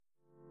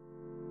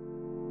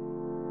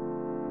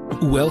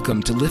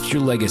Welcome to Lift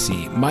Your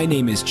Legacy. My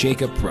name is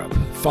Jacob Rupp,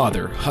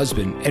 father,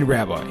 husband, and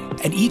rabbi.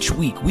 And each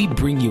week we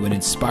bring you an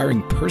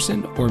inspiring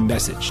person or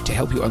message to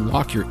help you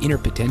unlock your inner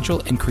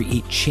potential and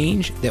create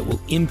change that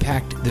will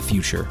impact the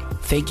future.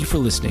 Thank you for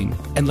listening,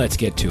 and let's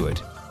get to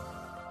it.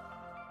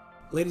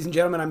 Ladies and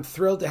gentlemen, I'm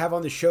thrilled to have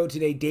on the show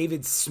today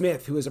David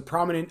Smith, who is a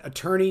prominent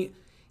attorney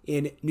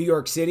in New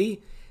York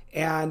City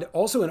and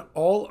also an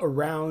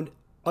all-around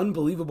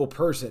unbelievable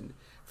person.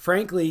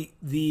 Frankly,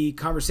 the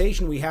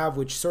conversation we have,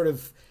 which sort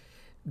of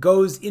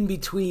goes in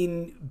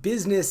between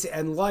business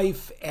and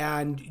life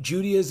and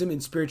Judaism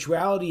and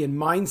spirituality and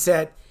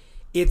mindset,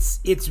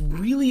 it's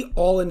really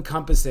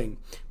all-encompassing.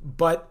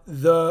 But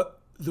the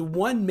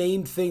one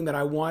main thing that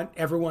I want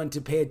everyone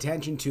to pay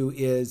attention to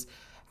is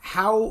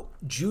how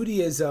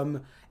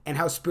Judaism and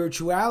how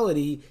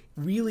spirituality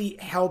really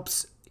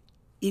helps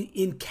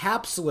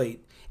encapsulate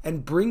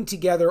and bring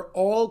together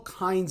all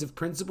kinds of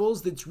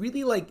principles that's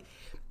really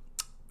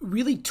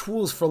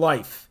tools for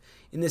life,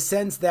 in the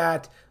sense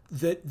that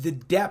the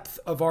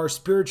depth of our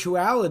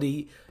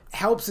spirituality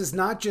helps us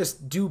not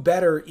just do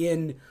better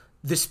in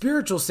the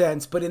spiritual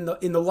sense, but in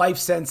the life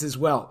sense as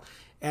well.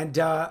 And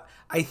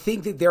I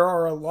think that there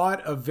are a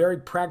lot of very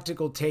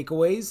practical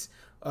takeaways,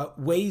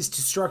 ways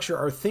to structure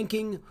our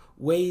thinking,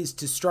 ways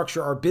to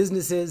structure our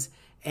businesses,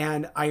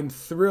 and I am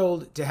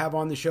thrilled to have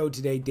on the show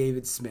today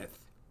David Smith.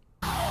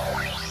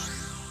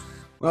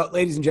 Well,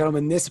 ladies and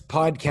gentlemen, this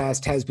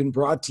podcast has been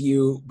brought to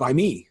you by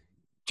me,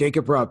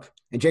 Jacob Rupp,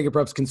 and Jacob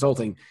Rupp's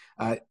Consulting,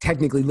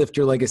 technically Lift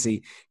Your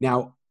Legacy.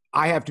 Now,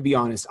 I have to be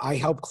honest, I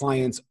help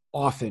clients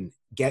often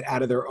get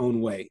out of their own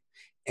way.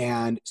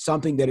 And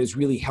something that has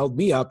really held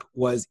me up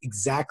was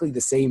exactly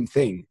the same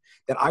thing,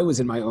 that I was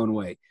in my own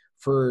way.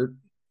 For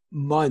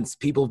months,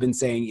 people have been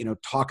saying,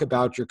 talk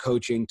about your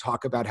coaching,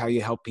 talk about how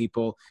you help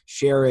people,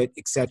 share it,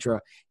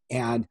 etc.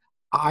 And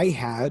I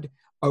had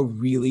a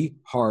really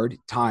hard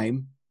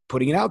time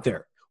putting it out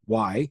there.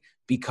 Why?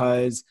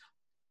 Because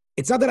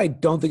it's not that I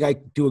don't think I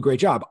do a great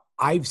job.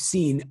 I've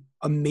seen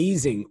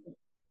amazing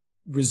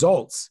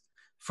results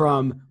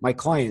from my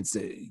clients,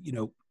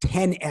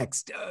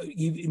 10x,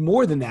 even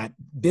more than that,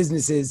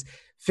 businesses,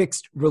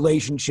 fixed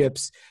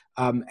relationships,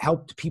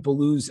 helped people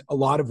lose a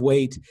lot of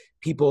weight.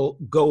 People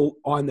go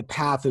on the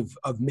path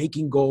of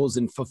making goals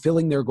and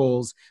fulfilling their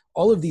goals,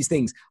 all of these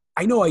things.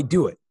 I know I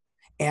do it.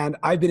 And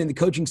I've been in the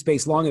coaching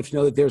space long enough to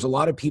know that there's a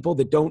lot of people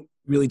that don't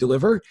really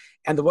deliver.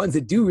 And the ones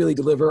that do really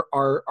deliver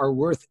are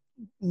worth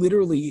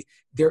literally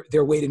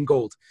their weight in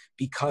gold,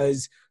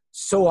 because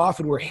so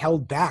often we're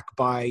held back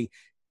by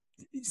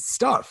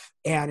stuff.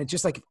 And it's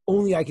just like, if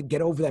only I could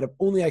get over that, if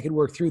only I could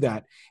work through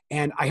that.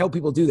 And I help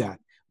people do that.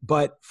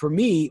 But for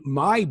me,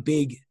 my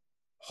big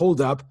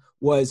holdup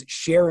was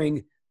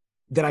sharing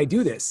that I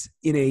do this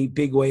in a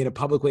big way, in a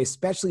public way,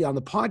 especially on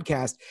the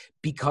podcast,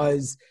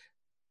 because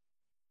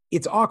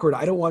it's awkward.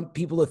 I don't want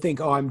people to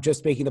think, oh, I'm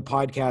just making the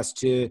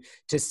podcast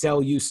to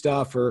sell you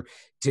stuff or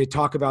to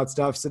talk about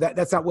stuff. So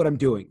that's not what I'm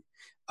doing.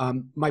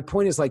 My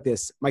point is like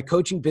this. My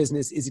coaching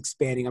business is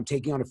expanding. I'm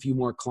taking on a few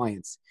more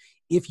clients.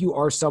 If you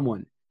are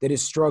someone that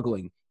is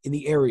struggling in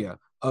the area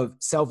of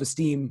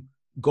self-esteem,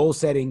 goal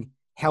setting,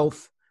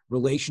 health,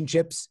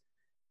 relationships,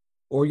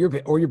 or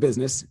your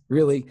business,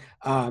 really,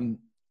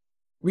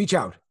 reach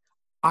out.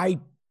 I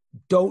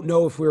don't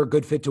know if we're a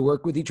good fit to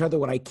work with each other.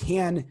 What I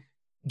can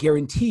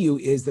guarantee you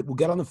is that we'll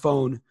get on the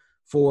phone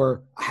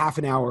for half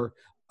an hour.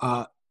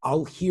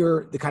 I'll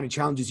hear the kind of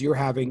challenges you're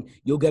having.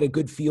 You'll get a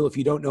good feel, if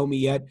you don't know me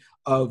yet,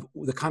 of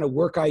the kind of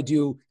work I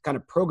do, kind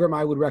of program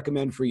I would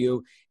recommend for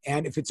you.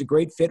 And if it's a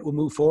great fit, we'll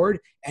move forward.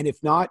 And if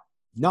not,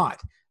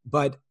 not.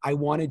 But I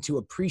wanted to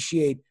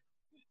appreciate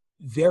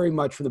very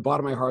much from the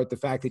bottom of my heart the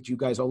fact that you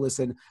guys all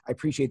listen. I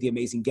appreciate the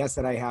amazing guests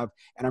that I have.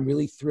 And I'm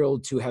really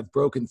thrilled to have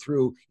broken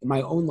through in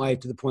my own life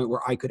to the point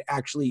where I could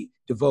actually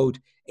devote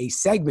a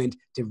segment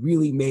to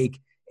really make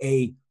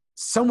a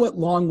somewhat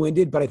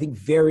long-winded, but I think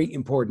very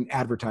important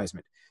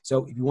advertisement.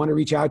 So if you want to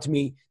reach out to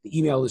me, the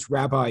email is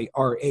rabbi,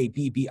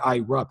 R-A-B-B-I,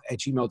 Rupp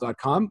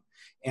 @gmail.com.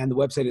 And the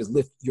website is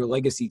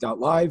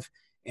liftyourlegacy.live,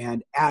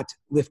 and at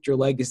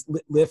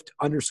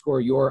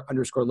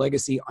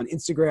lift_your_legacy on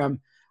Instagram.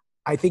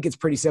 I think it's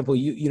pretty simple.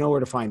 You know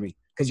where to find me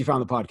because you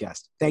found the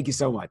podcast. Thank you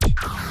so much.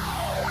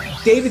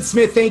 David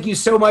Smith, thank you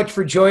so much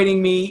for joining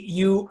me.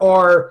 You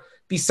are,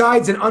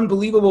 besides an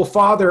unbelievable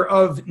father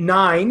of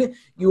 9,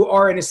 you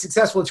are a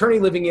successful attorney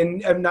living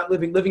in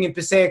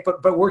Passaic,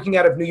 but working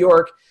out of New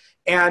York.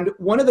 And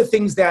one of the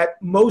things that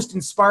most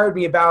inspired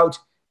me about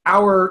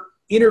our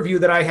interview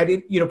that I had,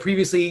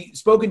 previously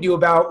spoken to you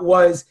about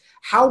was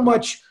how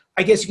much,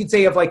 I guess you could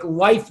say, of like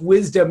life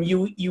wisdom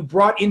you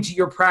brought into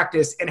your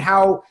practice, and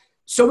how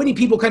so many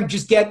people kind of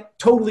just get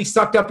totally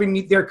sucked up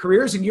in their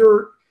careers, and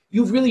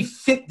you've really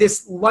fit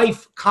this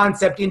life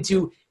concept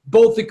into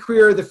both the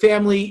career, the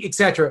family,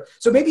 etc.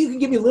 So maybe you can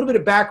give me a little bit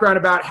of background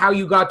about how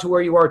you got to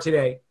where you are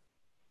today.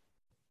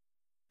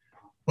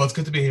 Well, it's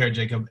good to be here,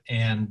 Jacob.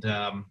 And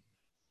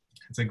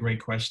it's a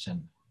great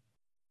question.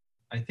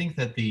 I think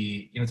that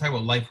talk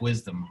about life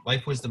wisdom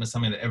is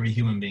something that every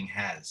human being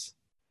has.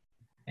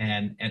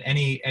 And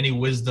any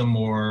wisdom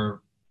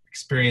or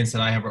experience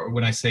that I have, or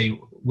when I say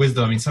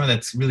wisdom, I mean some of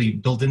that's really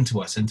built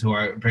into us, into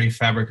our very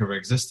fabric of our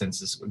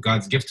existence, is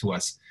God's gift to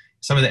us.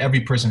 Something that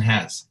every person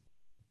has.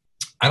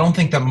 I don't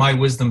think that my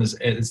wisdom is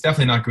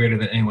definitely not greater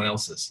than anyone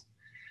else's.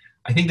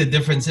 I think the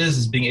difference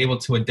is being able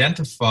to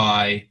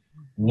identify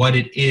what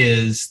it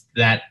is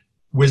that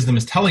wisdom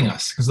is telling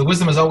us, because the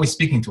wisdom is always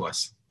speaking to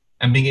us,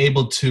 and being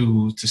able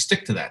to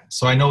stick to that.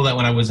 So I know that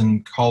when I was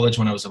in college,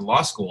 when I was in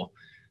law school,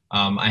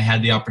 I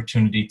had the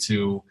opportunity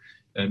to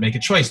make a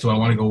choice. Do I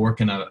want to go work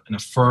in a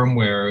firm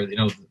where, you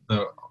know,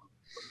 the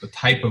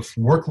type of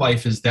work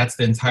life that's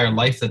the entire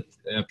life that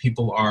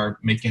people are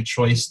making a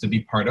choice to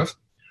be part of,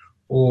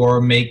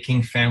 or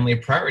making family a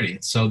priority?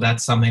 So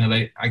that's something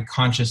that I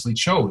consciously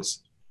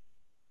chose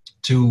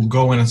to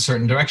go in a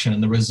certain direction.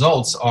 And the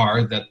results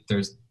are that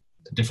there's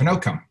a different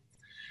outcome.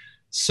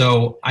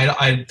 So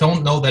I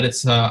don't know that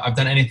I've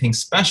done anything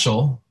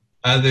special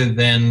other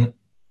than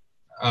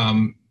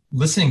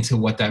listening to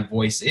what that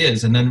voice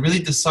is, and then really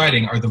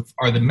deciding,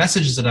 are the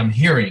messages that I'm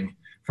hearing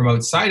from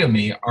outside of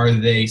me, are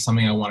they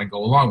something I want to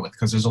go along with?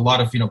 Because there's a lot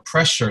of,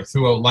 pressure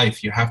throughout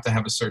life. You have to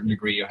have a certain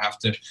degree, you have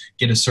to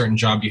get a certain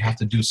job, you have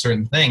to do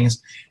certain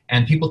things,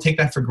 and people take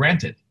that for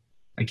granted.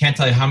 I can't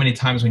tell you how many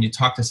times when you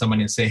talk to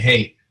somebody and say,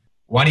 hey,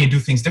 why don't you do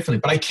things differently?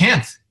 But I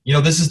can't.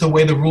 This is the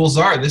way the rules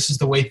are. This is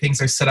the way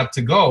things are set up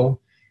to go.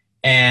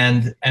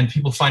 And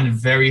people find it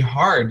very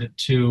hard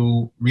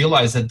to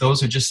realize that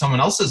those are just someone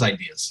else's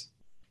ideas.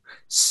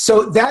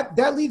 So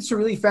that leads to a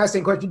really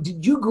fascinating question.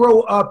 Did you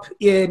grow up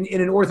in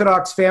an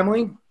Orthodox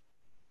family?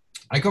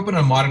 I grew up in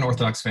a modern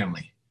Orthodox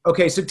family.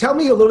 Okay, so tell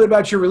me a little bit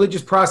about your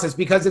religious process,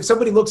 because if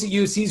somebody looks at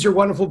you, sees your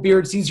wonderful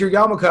beard, sees your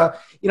yarmulke,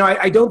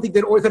 I don't think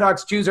that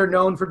Orthodox Jews are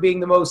known for being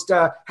the most,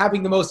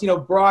 having the most,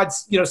 broad,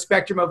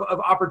 spectrum of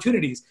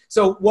opportunities.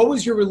 So what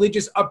was your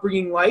religious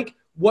upbringing like?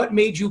 What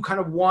made you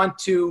kind of want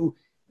to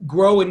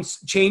grow and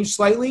change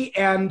slightly,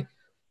 and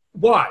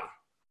why?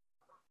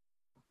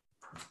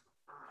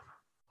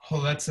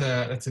 Oh, that's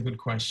a good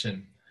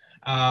question.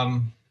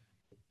 I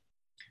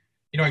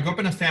grew up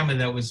in a family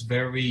that was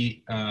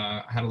very,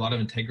 had a lot of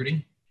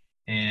integrity.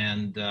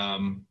 And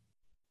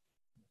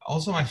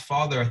also my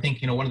father, I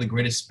think, one of the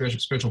greatest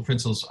spiritual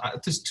principles,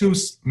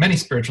 there's many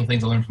spiritual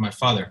things I learned from my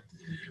father.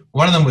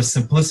 One of them was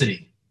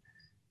simplicity.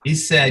 He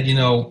said,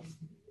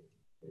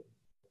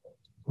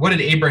 what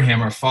did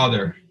Abraham, our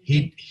father,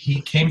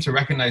 he came to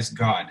recognize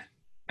God,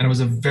 and it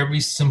was a very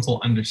simple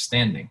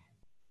understanding.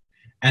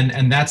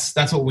 And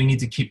that's what we need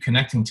to keep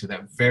connecting to,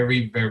 that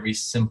very, very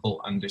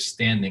simple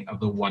understanding of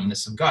the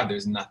oneness of God.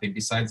 There's nothing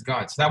besides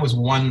God. So that was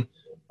one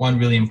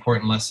really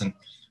important lesson.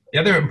 The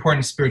other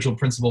important spiritual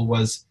principle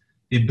was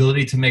the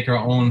ability to make our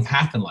own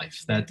path in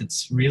life, that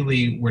it's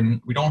really,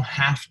 we don't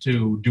have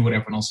to do what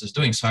everyone else is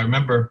doing. So I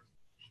remember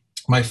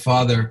my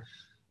father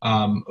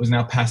was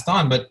now passed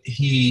on, but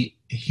he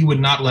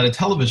would not let a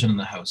television in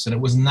the house. And it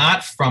was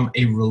not from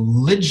a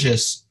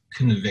religious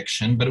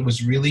conviction, but it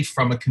was really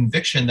from a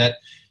conviction that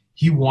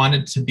he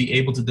wanted to be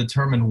able to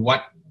determine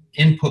what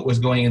input was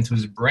going into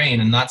his brain,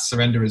 and not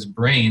surrender his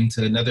brain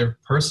to another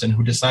person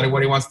who decided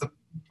what he wants to,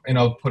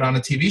 put on a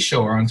TV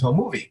show or onto a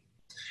movie.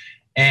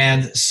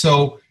 And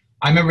so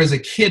I remember as a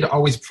kid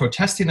always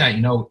protesting that,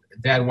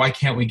 Dad, why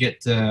can't we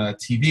get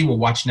TV? We'll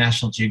watch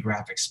National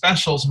Geographic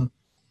specials.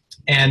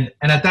 And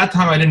at that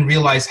time, I didn't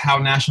realize how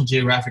National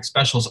Geographic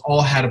specials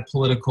all had a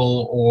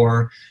political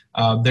or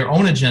their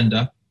own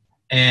agenda.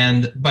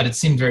 But it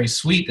seemed very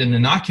sweet and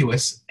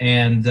innocuous.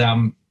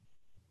 And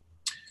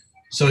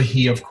so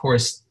he, of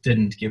course,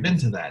 didn't give in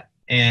to that.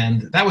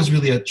 And that was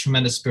really a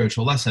tremendous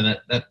spiritual lesson,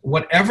 that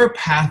whatever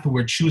path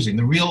we're choosing,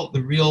 the real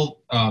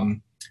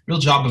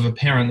job of a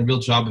parent, the real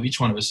job of each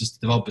one of us, is to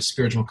develop a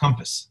spiritual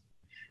compass,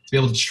 to be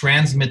able to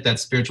transmit that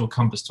spiritual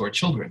compass to our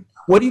children.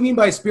 What do you mean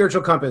by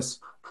spiritual compass?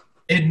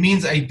 It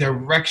means a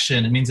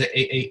direction. It means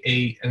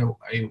a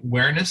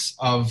awareness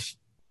of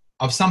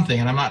something.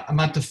 And I'm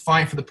not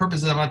defining, for the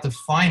purposes, I'm not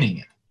defining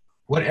it.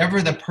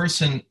 Whatever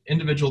the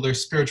individual, their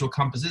spiritual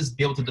compass is,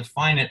 be able to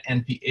define it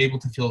and be able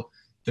to feel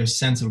their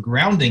sense of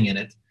grounding in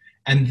it,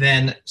 and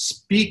then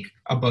speak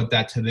about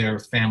that to their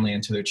family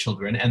and to their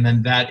children. And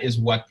then that is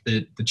what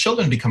the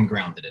children become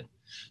grounded in.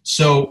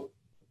 So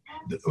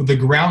the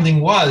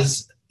grounding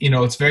was,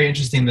 it's very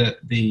interesting that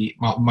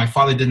my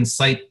father didn't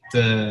cite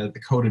the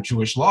code of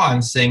Jewish law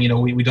and saying,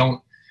 we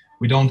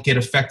don't get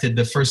affected.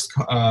 The first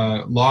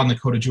law in the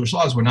code of Jewish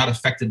law is we're not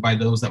affected by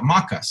those that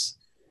mock us.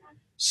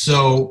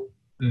 So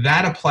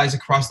that applies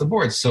across the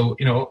board. So,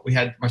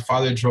 my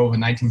father drove a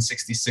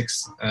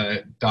 1966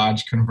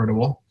 Dodge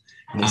convertible.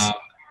 Nice.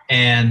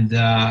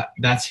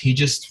 He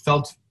just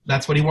felt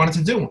that's what he wanted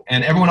to do.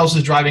 And everyone else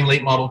was driving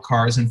late model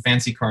cars and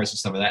fancy cars and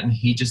stuff like that. And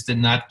he just did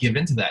not give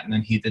into that. And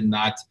then he did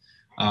not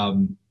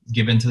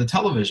give into the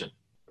television.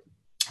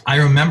 I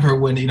remember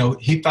when,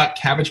 he thought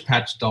Cabbage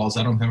Patch Dolls,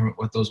 I don't remember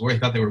what those were. He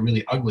thought they were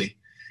really ugly.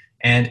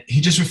 And he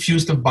just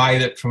refused to buy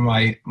it from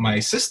my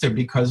sister,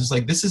 because it's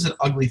like, this is an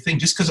ugly thing.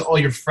 Just because all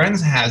your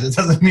friends has it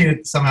doesn't mean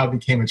it somehow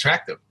became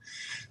attractive.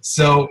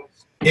 So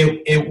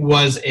it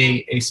was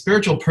a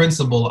spiritual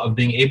principle of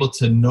being able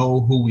to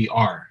know who we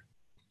are.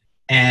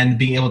 and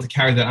being able to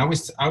carry that.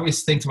 I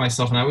always think to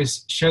myself, and I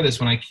always share this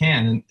when I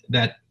can,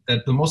 that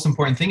the most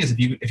important thing is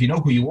if you know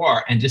who you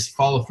are and just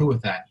follow through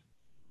with that.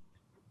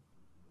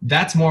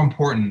 That's more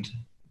important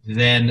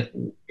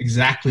than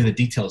exactly the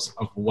details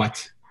of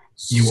what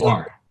you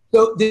are.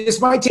 So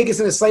this might take us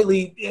in a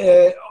slightly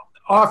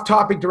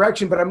off-topic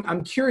direction, but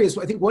I'm curious.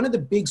 I think one of the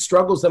big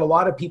struggles that a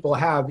lot of people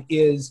have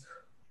is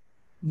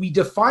we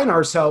define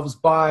ourselves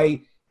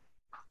by,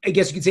 I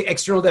guess you could say,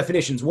 external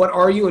definitions. What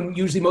are you? And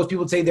usually most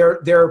people would say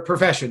their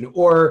profession,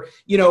 or,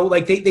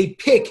 like they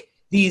pick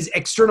these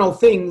external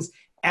things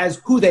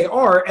as who they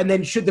are. And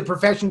then should the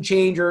profession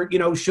change, or,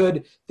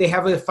 should they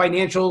have a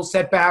financial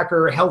setback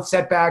or a health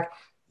setback,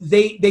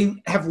 they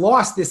have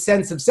lost this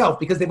sense of self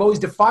because they've always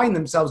defined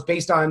themselves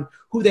based on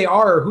who they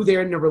are or who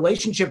they're in a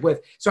relationship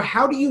with. So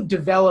how do you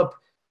develop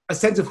a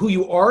sense of who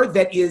you are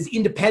that is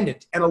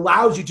independent and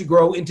allows you to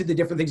grow into the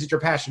different things that you're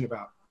passionate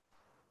about?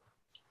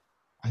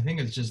 I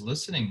think it's just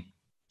listening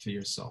to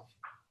yourself.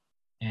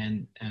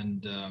 And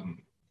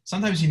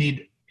sometimes you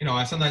need,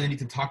 sometimes I need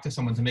to talk to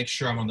someone to make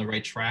sure I'm on the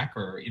right track,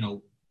 or,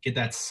 get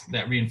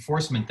that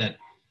reinforcement that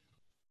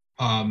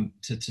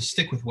to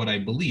stick with what I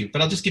believe.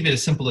 But I'll just give you a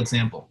simple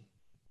example.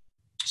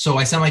 So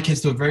I sent my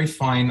kids to a very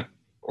fine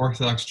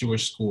Orthodox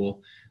Jewish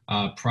school,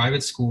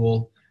 private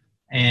school,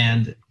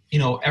 and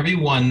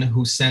everyone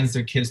who sends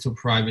their kids to a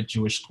private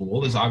Jewish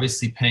school is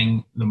obviously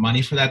paying the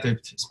money for that. They're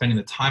spending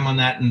the time on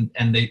that,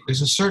 and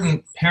there's a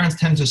certain, parents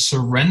tend to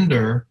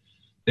surrender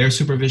their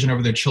supervision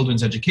over their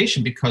children's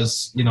education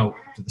because the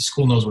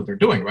school knows what they're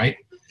doing, right?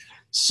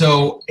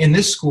 So in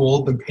this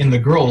school, in the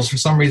girls, for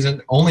some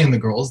reason, only in the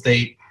girls,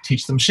 they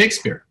teach them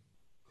Shakespeare.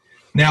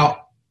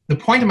 Now, the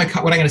point of what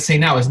I'm going to say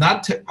now is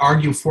not to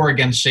argue for or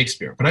against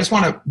Shakespeare, but I just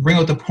want to bring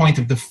out the point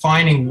of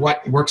defining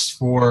what works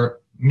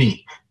for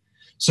me.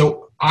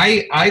 So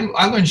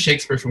I learned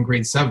Shakespeare from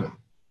grade 7,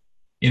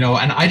 and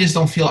I just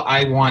don't feel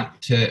I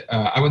want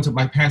to,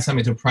 my parents sent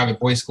me to a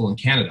private boys' school in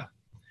Canada.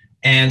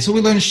 And so we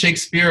learned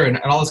Shakespeare and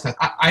all this kind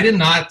of, I did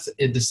not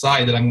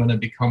decide that I'm going to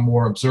become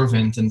more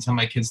observant and send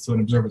my kids to an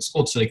observant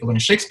school so they could learn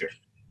Shakespeare.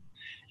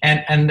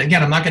 And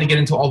again, I'm not going to get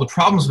into all the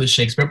problems with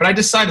Shakespeare, but I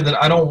decided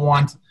that I don't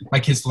want my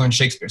kids to learn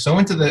Shakespeare. So I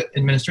went to the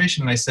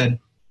administration and I said,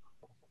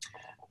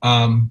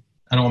 I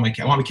want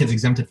my kids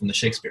exempted from the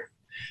Shakespeare.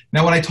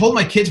 Now, what I told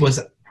my kids was,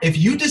 if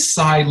you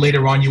decide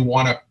later on you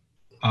want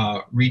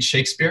to read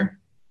Shakespeare,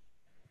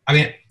 I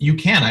mean, you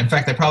can. In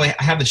fact, I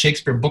have the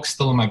Shakespeare books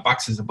still in my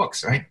boxes of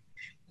books, right?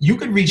 You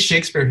could read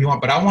Shakespeare if you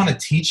want, but I want to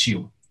teach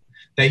you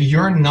that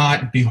you're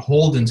not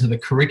beholden to the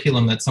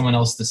curriculum that someone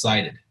else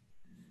decided.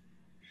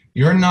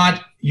 You're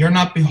not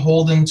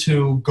beholden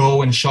to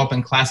go and show up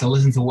in class and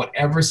listen to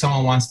whatever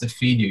someone wants to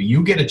feed you.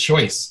 You get a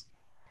choice.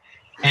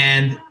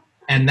 And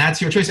that's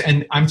your choice.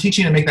 And I'm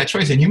teaching you to make that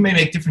choice. And you may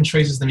make different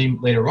choices than me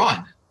later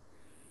on.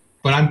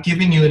 But I'm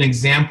giving you an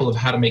example of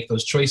how to make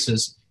those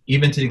choices,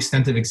 even to the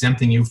extent of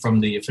exempting you from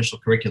the official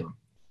curriculum.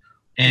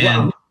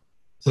 And wow.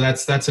 So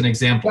that's an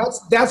example.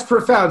 That's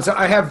profound. So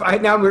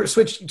now we're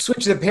switch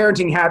to the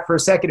parenting hat for a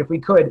second, if we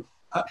could.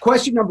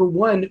 Question number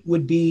one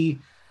would be,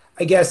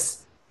 I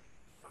guess,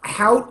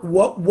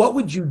 what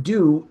would you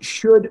do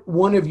should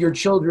one of your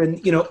children,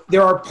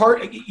 there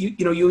are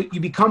you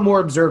become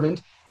more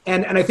observant,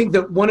 and I think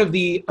that one of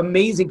the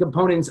amazing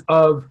components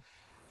of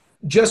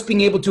just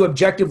being able to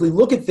objectively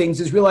look at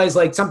things is realize,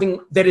 like, something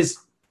that is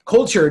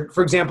cultured,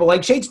 for example,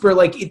 like Shakespeare,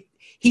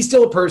 he's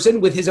still a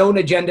person with his own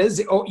agendas.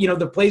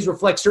 The plays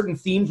reflect certain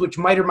themes which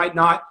might or might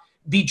not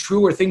be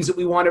true, or things that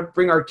we want to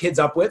bring our kids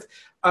up with.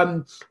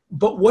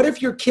 But what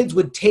if your kids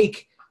would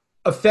take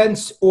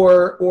offense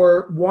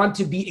or want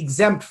to be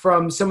exempt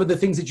from some of the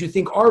things that you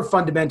think are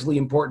fundamentally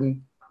important,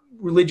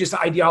 religious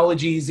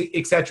ideologies,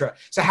 etc.?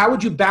 So how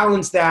would you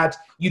balance that?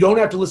 You don't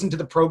have to listen to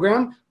the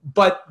program,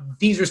 but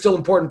these are still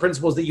important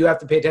principles that you have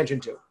to pay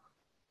attention to.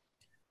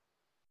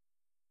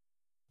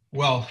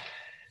 Well,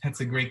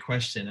 that's a great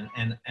question,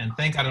 and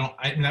thank God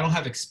I don't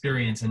have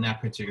experience in that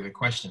particular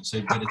question.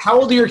 So, how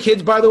old are your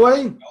kids, by the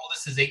way? My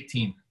oldest is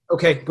 18.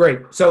 Okay, great.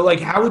 So,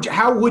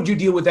 how would you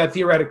deal with that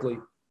theoretically?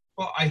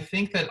 Well, I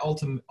think that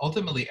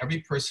ultimately every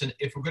person,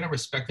 if we're going to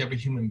respect every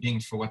human being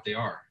for what they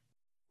are,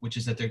 which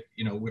is that they're,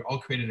 we're all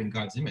created in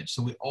God's image,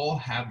 so we all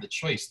have the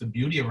choice. The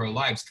beauty of our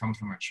lives comes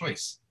from our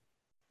choice.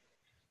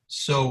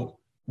 So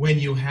when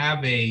you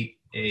have a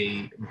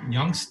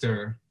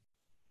youngster,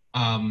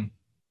 I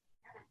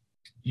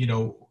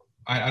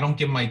don't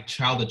give my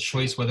child a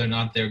choice whether or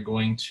not they're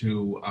going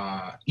to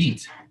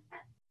eat.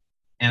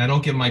 And I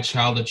don't give my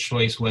child a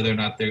choice whether or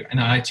not and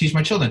I teach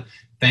my children,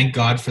 thank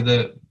God for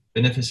the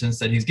beneficence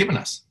that he's given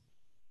us.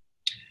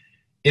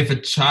 If a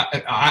child,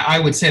 I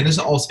would say, and this is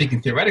all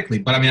speaking theoretically,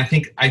 but I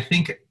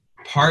think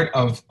part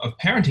of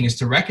parenting is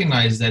to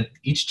recognize that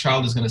each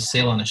child is going to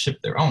sail on a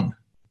ship their own.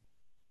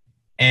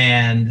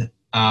 And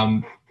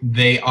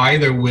they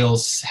either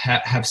will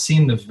have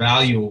seen the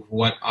value of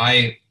what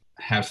I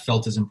have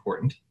felt is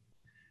important,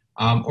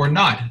 or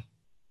not,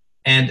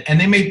 and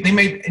they may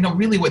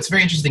really. What's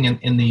very interesting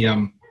in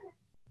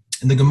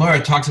the Gemara,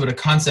 it talks about a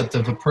concept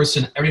of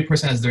every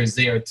person has their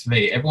zeir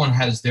tvei. Everyone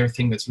has their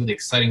thing that's really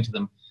exciting to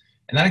them,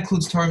 And that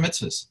includes Torah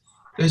mitzvahs.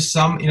 There's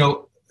some,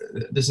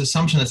 this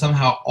assumption that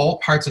somehow all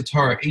parts of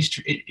Torah are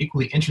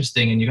equally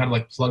interesting and you got to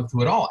like plug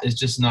through it all is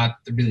just not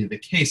really the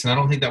case. And I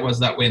don't think that was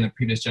that way in the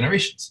previous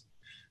generations.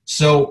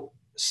 So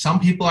some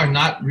people are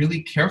not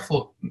really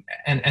careful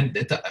and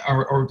it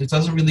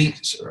doesn't really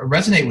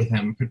resonate with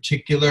them,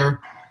 particular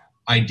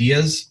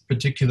ideas,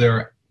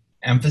 particular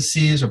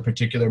emphases or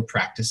particular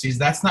practices.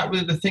 That's not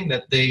really the thing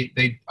that they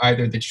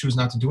either they choose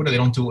not to do it or they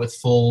don't do it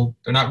with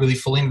they're not really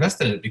fully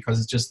invested in it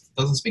because it just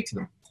doesn't speak to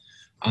them.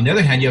 On the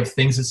other hand, you have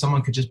things that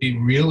someone could just be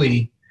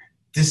really,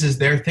 this is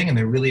their thing and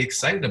they're really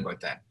excited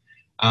about that.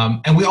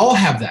 And we all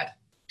have that.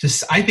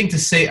 I think to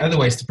say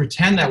otherwise, to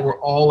pretend that we're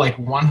all like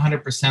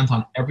 100%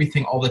 on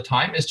everything all the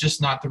time is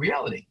just not the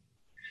reality.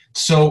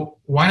 So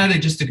why not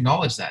just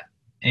acknowledge that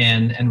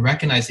and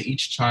recognize that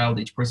each child,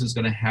 each person is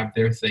going to have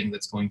their thing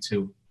that's going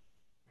to,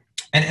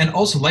 and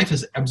also life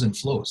is ebbs and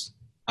flows.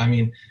 I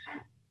mean,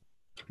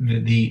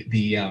 the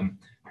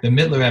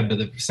Mittler Rebbe,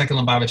 the second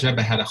Lubavitch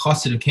Rebbe, had a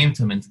chassid who came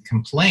to him and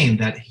complained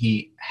that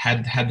he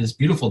had this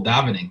beautiful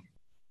davening.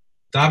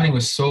 Davening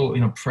was so,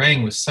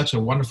 praying was such a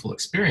wonderful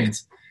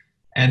experience.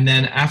 And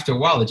then after a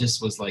while, it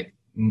just was like,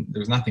 there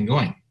was nothing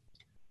going.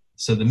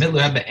 So the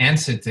Mittler Rebbe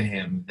answered to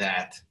him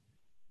that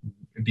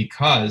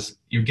because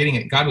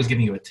God was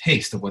giving you a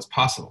taste of what's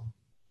possible.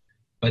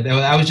 But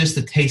that was just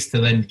a taste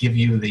to then give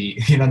you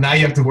now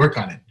you have to work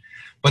on it.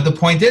 But the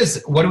point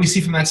is, what do we see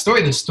from that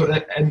story?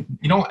 And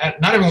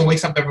not everyone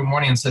wakes up every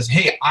morning and says,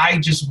 hey, I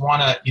just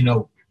want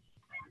to,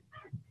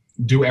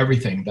 do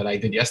everything that I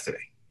did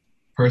yesterday.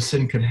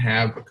 Person could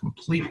have a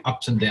complete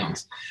ups and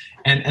downs.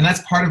 And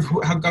that's part of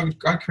how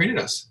God created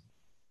us.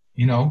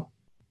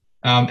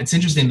 It's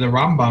interesting, the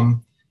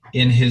Rambam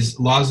in his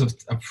Laws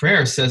of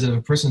Prayer says that if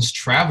a person's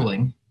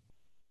traveling,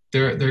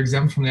 they're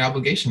exempt from the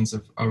obligations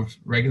of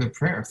regular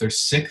prayer. If they're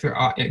sick, they're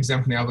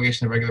exempt from the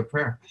obligation of regular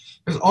prayer.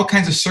 There's all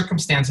kinds of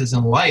circumstances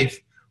in life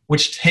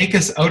which take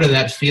us out of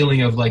that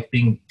feeling of like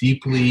being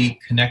deeply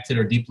connected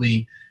or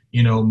deeply,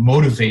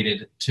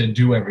 motivated to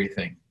do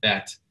everything.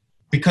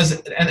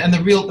 Because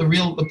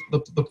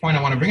the point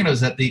I want to bring out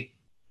is that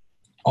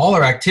all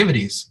our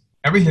activities,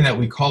 everything that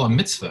we call a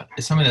mitzvah,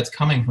 is something that's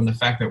coming from the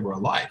fact that we're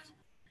alive.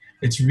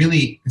 It's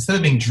really, instead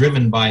of being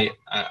driven by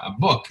a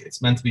book,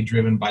 it's meant to be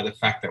driven by the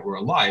fact that we're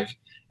alive.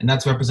 And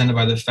that's represented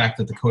by the fact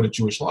that the code of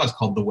Jewish law is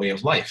called the way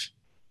of life.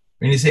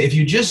 And you say, if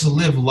you just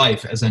live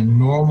life as a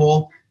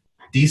normal,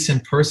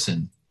 decent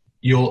person,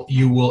 all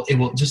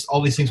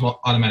these things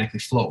will automatically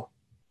flow.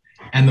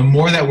 And the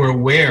more that we're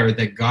aware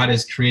that God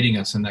is creating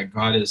us and that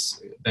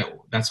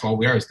that's all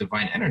we are is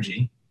divine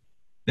energy,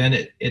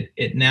 then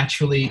it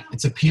naturally,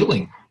 it's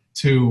appealing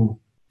to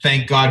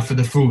thank God for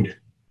the food.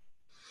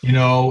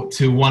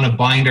 To want to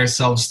bind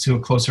ourselves to a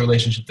closer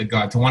relationship to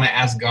God, to want to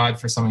ask God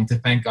for something, to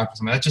thank God for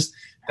something.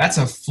 That's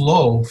a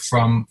flow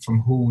from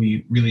who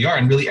we really are.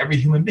 And really every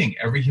human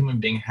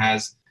being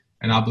has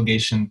an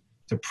obligation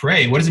to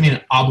pray. What does it mean,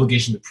 an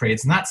obligation to pray?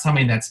 It's not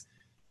something that's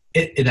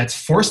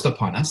forced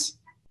upon us.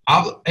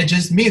 It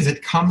just means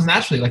it comes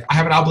naturally. Like I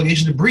have an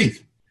obligation to breathe.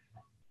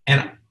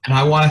 And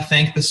I want to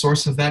thank the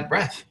source of that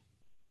breath.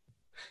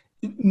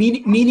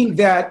 Meaning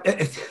that,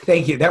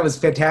 thank you, that was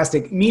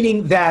fantastic.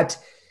 Meaning that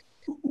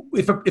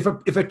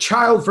if a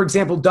child, for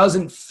example,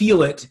 doesn't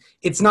feel it,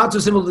 it's not so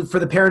simple for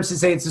the parents to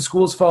say it's the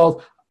school's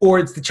fault or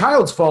it's the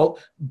child's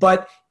fault,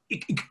 but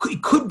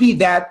it could be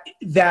that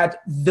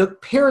the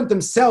parent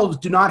themselves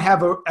do not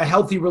have a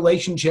healthy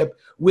relationship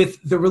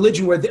with the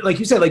religion where, like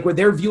you said, like where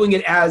they're viewing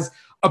it as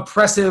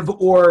oppressive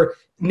or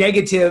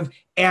negative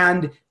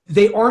and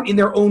they aren't in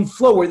their own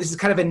flow, where this is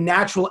kind of a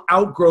natural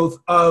outgrowth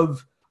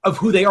of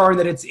who they are and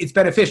that it's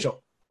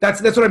beneficial.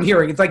 That's what I'm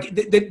hearing. It's like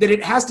that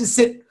it has to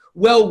sit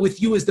well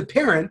with you as the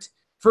parent,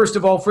 first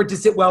of all, for it to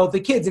sit well with the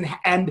kids.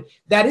 And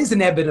that is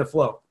an ebb and a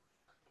flow.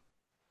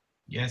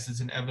 Yes, it's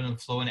an ebb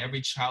and flow, and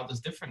every child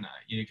is different.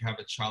 You have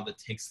a child that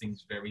takes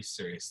things very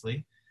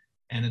seriously,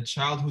 and a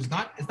child who's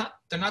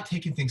they're not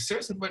taking things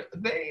seriously, but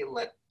they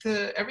let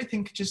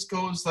everything just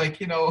goes like,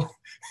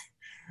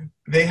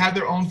 they have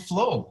their own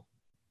flow,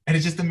 and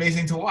it's just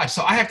amazing to watch.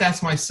 So I have to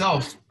ask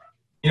myself,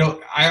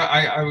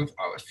 I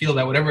feel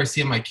that whatever I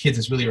see in my kids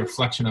is really a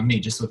reflection of me,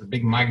 just with a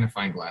big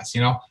magnifying glass,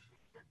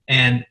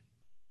 And,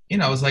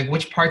 it's like,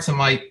 which parts am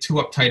I too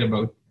uptight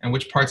about? And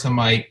which parts am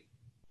I,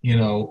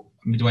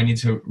 do I need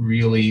to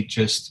really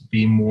just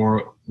be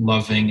more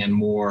loving and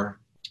more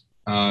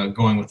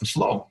going with the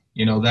flow?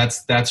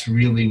 That's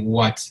really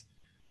what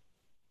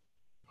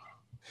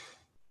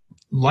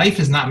life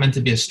is not meant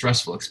to be a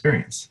stressful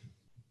experience.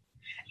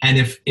 And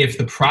if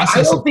the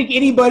process, I don't think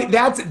anybody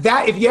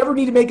if you ever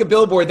need to make a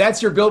billboard,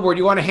 that's your billboard.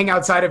 You want to hang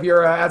outside of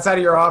your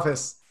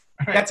office.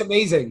 Right. That's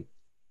amazing.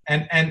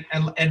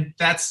 And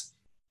that's,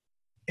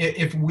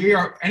 if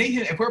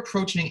we're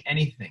approaching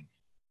anything,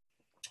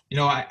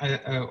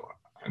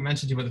 I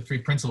mentioned to you about the three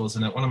principles,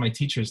 and that one of my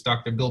teachers,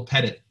 Dr. Bill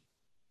Pettit.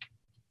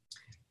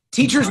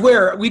 Teachers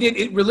where? We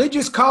did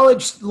religious,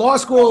 college, law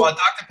school? Well,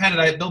 Dr.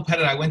 Pettit, Bill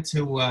Pettit, I went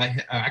to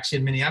actually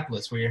in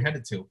Minneapolis, where you're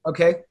headed to.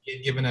 Okay. He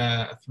had given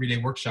a 3-day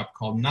workshop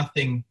called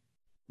Nothing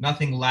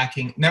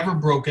Lacking, Never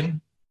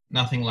Broken,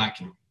 nothing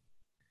lacking.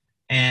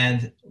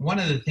 And one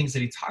of the things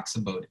that he talks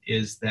about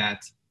is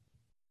that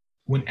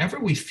whenever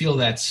we feel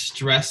that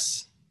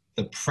stress,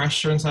 the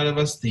pressure inside of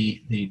us,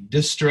 the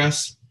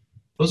distress,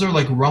 those are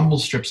like rumble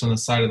strips on the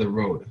side of the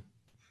road.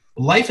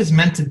 Life is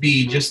meant to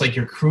be just like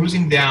you're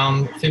cruising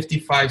down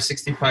 55,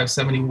 65,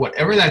 70,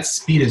 whatever that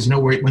speed is,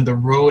 when the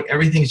road,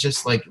 everything's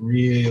just like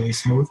really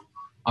smooth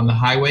on the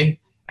highway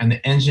and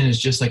the engine is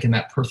just like in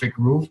that perfect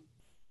groove.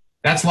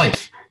 That's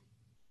life.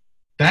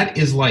 That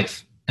is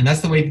life. And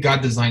that's the way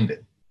God designed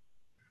it.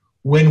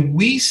 When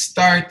we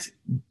start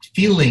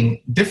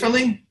feeling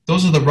differently,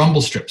 those are the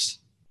rumble strips.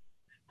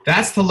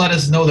 That's to let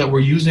us know that we're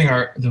using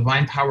our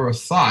divine power of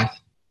thought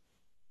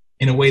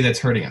in a way that's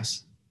hurting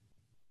us.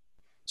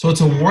 So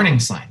it's a warning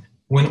sign.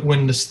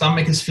 When the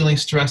stomach is feeling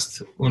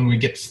stressed, when we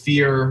get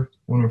fear,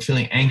 when we're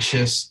feeling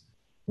anxious,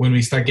 when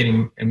we start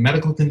getting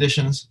medical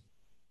conditions,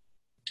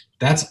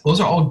 those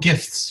are all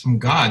gifts from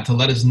God to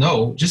let us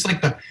know. Just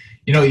like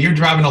you're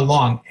driving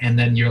along and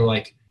then you're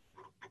like,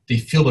 they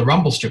feel the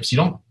rumble strips. You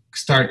don't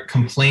start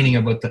complaining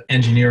about the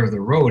engineer of the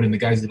road and the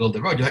guys that build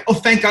the road. You're like, oh,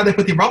 thank God they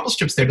put the rumble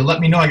strips there to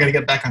let me know I got to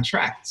get back on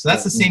track. So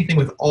that's the same thing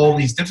with all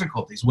these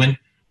difficulties. When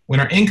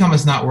our income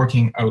is not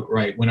working out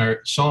right, when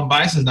our shalom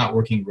bias is not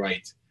working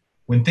right,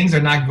 when things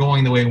are not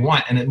going the way we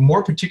want, and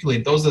more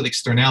particularly, those are the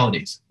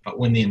externalities. But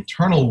when the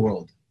internal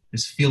world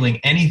is feeling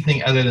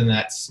anything other than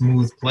that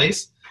smooth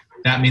place,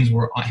 that means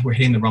we're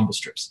hitting the rumble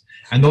strips.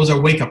 And those are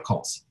wake-up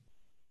calls.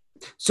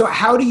 So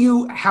how do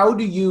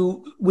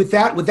you with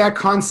that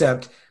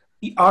concept,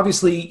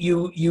 obviously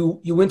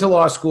you went to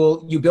law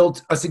school, you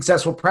built a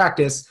successful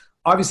practice.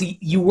 Obviously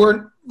you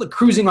weren't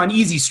cruising on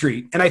easy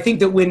street. And I think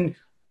that when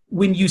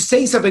you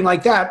say something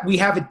like that, we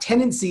have a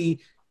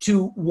tendency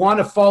to want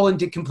to fall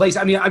into complacency.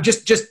 I mean, I'm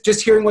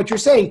just hearing what you're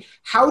saying.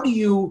 How do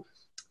you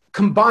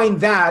combine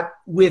that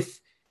with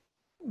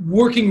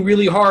working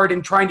really hard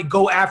and trying to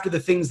go after the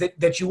things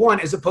that you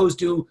want, as opposed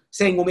to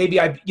saying, well,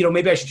 maybe I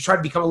should try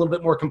to become a little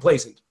bit more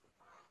complacent?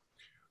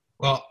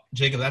 Well,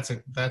 Jacob,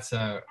 that's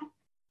a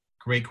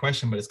great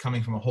question, but it's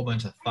coming from a whole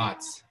bunch of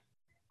thoughts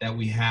that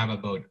we have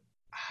about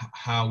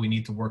how we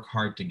need to work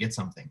hard to get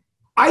something.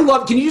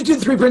 Can you just do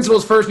the 3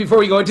 principles first before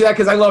we go into that?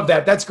 Because I love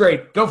that. That's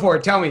great. Go for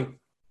it. Tell me.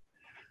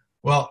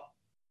 Well,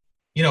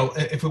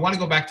 if we want to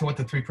go back to what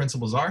the 3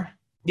 principles are.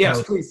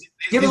 Yes, please.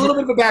 Give a little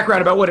bit of a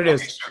background about what it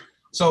is. Okay,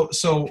 sure.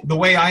 So the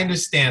way I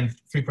understand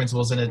 3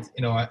 principles, and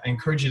I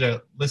encourage you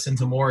to listen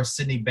to more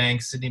Sydney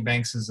Banks. Sydney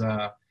Banks was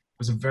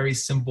a very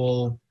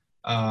simple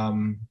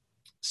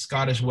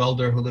Scottish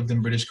welder who lived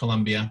in British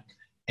Columbia.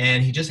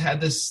 And he just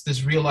had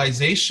this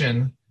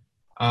realization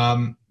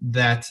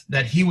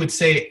that he would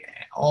say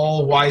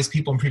all wise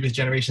people in previous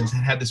generations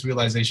had this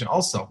realization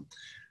also.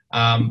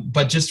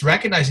 But just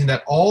recognizing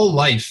that all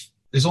life,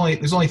 there's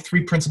only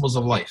 3 principles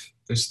of life.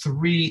 There's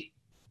 3,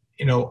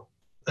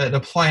 that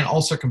apply in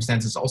all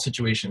circumstances, all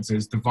situations.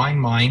 There's divine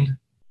mind,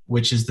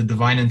 which is the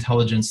divine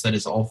intelligence that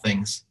is all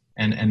things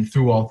and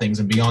through all things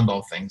and beyond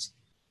all things.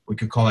 We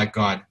could call that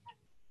God.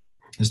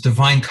 There's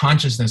divine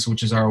consciousness,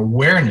 which is our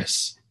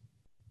awareness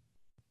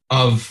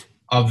of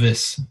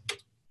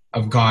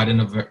God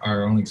and of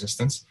our own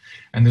existence.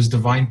 And there's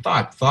divine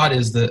thought. Thought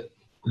is the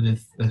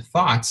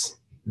thoughts,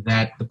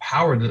 that the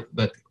power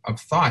of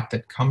thought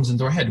that comes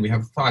into our head. We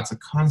have thoughts, a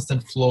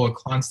constant flow, a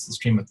constant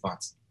stream of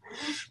thoughts.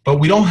 But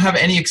we don't have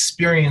any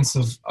experience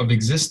of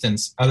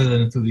existence other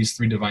than through these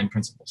 3 divine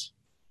principles.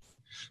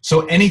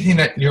 So anything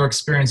that you're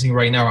experiencing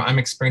right now, or I'm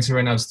experiencing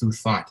right now, is through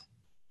thought.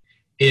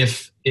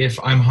 If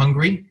I'm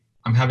hungry,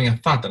 I'm having a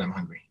thought that I'm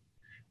hungry.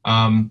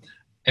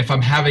 If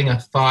I'm having a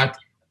thought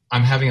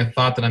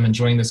that I'm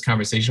enjoying this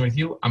conversation with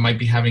you, I might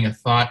be having a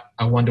thought.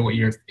 I wonder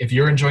if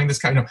you're enjoying this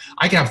kind of,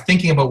 I can have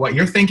thinking about what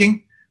you're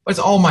thinking, but it's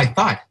all my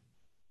thought.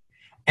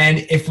 And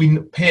if we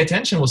pay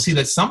attention, we'll see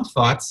that some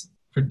thoughts,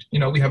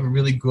 we have a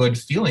really good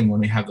feeling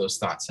when we have those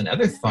thoughts, and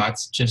other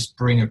thoughts just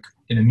bring an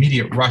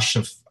immediate rush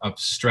of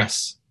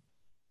stress.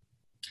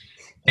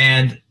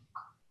 And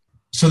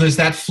so there's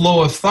that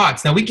flow of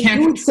thoughts. Now we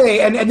can't. You would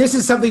say, and this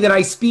is something that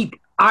I speak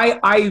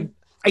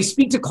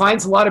to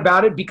clients a lot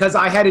about it, because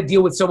I had to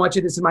deal with so much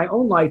of this in my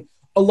own life.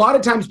 A lot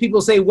of times people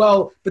say,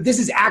 well, but this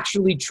is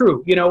actually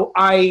true.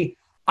 I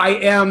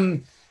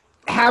am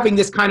having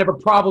this kind of a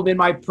problem in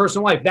my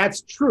personal life.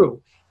 That's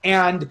true.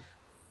 And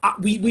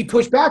we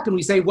push back and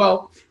we say,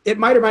 well, it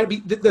might or might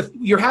be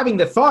you're having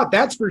the thought,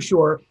 that's for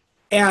sure.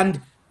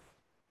 And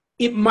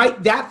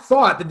that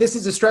thought that this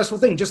is a stressful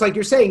thing, just like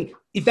you're saying,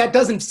 if that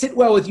doesn't sit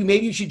well with you,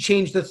 maybe you should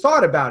change the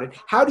thought about it.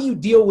 How do you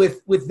deal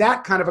with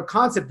that kind of a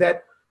concept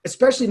that,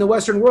 especially in the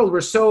Western world,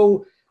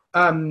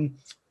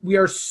 we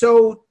are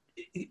so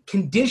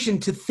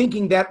conditioned to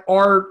thinking that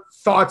our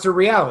thoughts are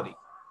reality?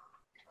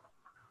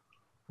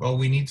 Well,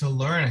 we need to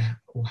learn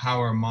how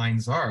our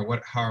minds are,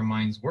 how our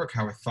minds work,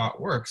 how our thought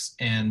works,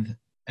 and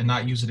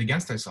not use it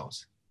against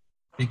ourselves.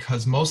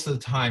 Because most of the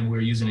time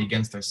we're using it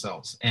against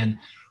ourselves. And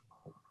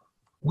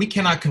we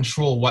cannot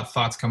control what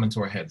thoughts come into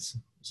our heads.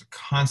 There's a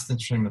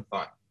constant stream of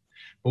thought.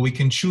 But we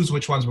can choose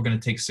which ones we're going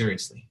to take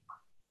seriously.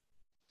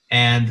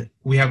 And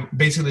we have,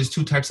 basically, there's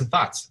 2 types of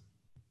thoughts.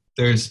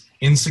 there's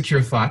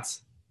insecure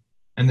thoughts,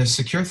 and there's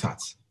secure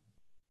thoughts.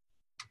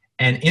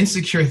 And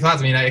insecure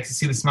thoughts, I mean, I can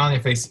see the smile on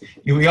your face.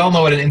 We all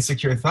know what an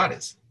insecure thought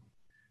is.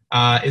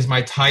 Is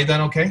my tie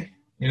done okay?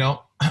 You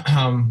know,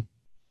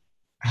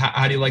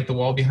 how do you like the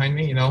wall behind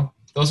me? You know,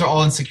 those are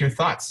all insecure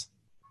thoughts.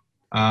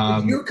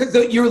 Because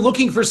you're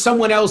looking for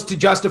someone else to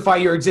justify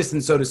your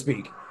existence, so to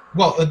speak.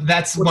 Well,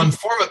 that's one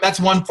form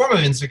of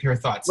insecure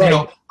thoughts. Right. You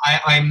know,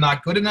 I'm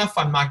not good enough.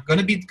 I'm not going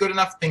to be good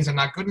enough. Things are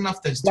not good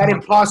enough. There's that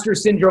imposter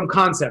syndrome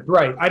concept,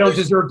 right? I don't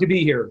deserve to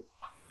be here.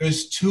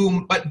 There's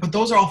but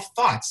those are all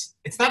thoughts.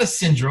 It's not a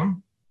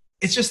syndrome.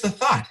 It's just a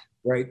thought.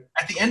 Right.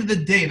 At the end of the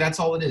day, that's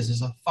all it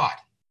is a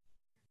thought.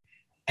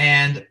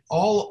 And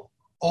all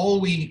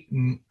we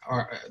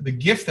are, the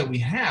gift that we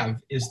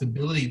have is the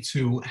ability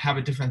to have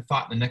a different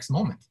thought in the next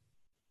moment.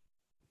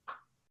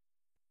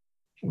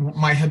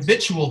 My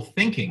habitual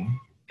thinking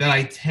that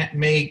I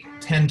may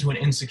tend to an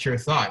insecure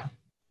thought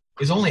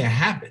is only a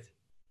habit.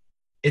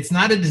 It's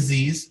not a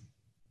disease.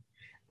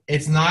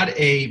 It's not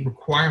a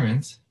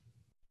requirement.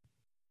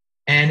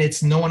 And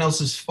it's no one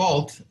else's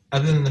fault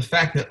other than the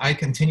fact that I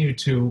continue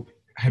to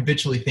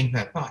habitually think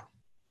that thought.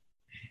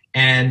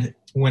 And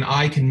when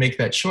I can make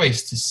that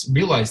choice to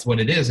realize what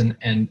it is, and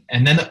I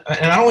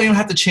don't even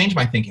have to change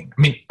my thinking.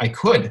 I mean, I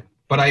could,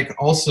 but I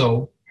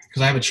also,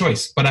 because I have a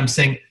choice. But I'm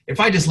saying, if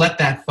I just let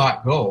that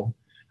thought go,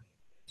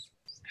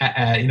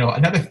 you know,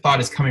 another thought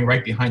is coming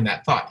right behind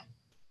that thought.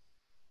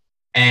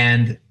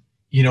 And,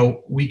 you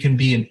know, we can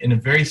be in a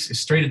very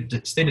state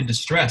of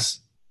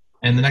distress,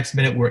 and the next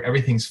minute where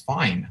everything's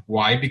fine.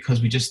 Why?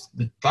 Because we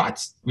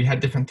had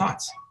different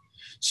thoughts.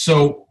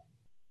 So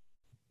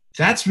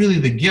that's really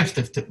the gift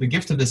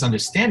of this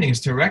understanding,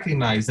 is to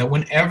recognize that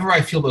whenever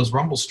I feel those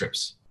rumble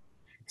strips,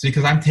 it's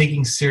because I'm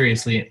taking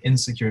seriously an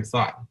insecure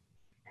thought.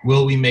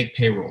 Will we make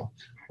payroll?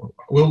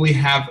 We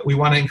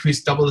want to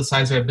increase double the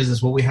size of our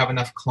business. Will we have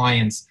enough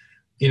clients?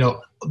 You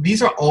know,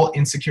 these are all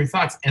insecure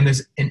thoughts, and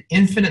there's an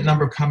infinite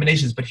number of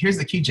combinations. But here's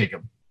the key,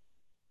 Jacob.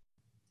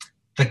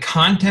 The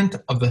content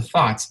of the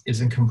thoughts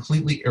is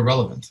completely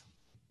irrelevant.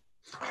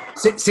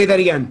 Say that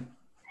again.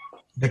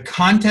 The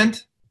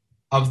content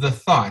of the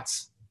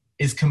thoughts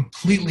is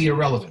completely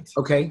irrelevant.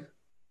 Okay.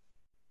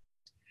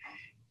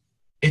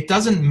 It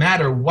doesn't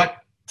matter what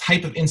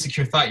type of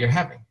insecure thought you're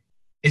having.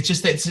 It's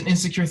just that it's an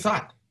insecure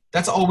thought.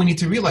 That's all we need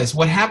to realize.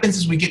 What happens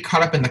is we get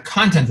caught up in the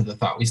content of the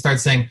thought. We start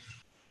saying,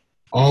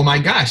 oh my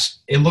gosh,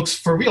 it looks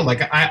for real.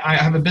 Like I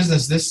have a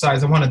business this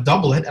size, I want to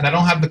double it, and I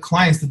don't have the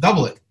clients to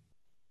double it.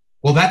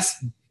 Well,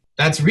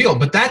 that's real,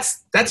 but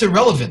that's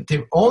irrelevant.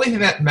 The only thing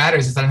that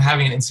matters is that I'm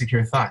having an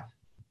insecure thought.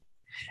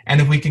 And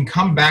if we can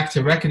come back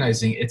to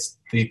recognizing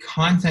the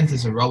content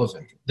is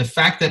irrelevant. The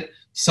fact that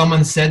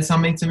someone said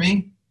something to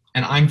me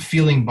and I'm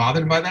feeling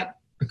bothered by that,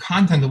 the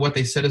content of what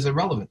they said is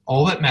irrelevant.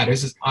 All that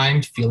matters is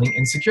I'm feeling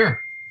insecure.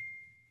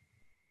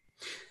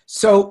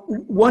 So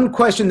one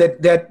question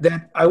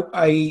that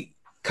I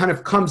kind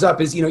of comes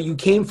up is, you know, you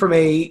came from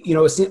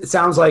it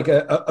sounds like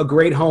a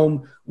great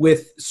home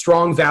with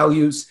strong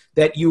values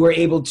that you were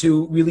able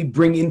to really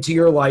bring into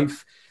your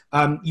life.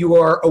 You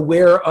are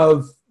aware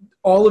of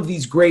all of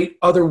these great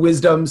other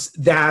wisdoms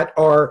that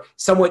are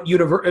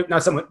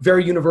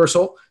very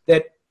universal,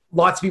 that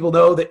lots of people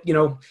know, that, you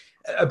know,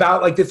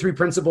 about, like the 3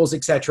 principles,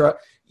 etc.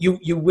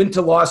 You went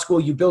to law school,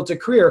 you built a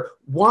career.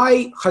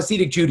 Why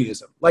Hasidic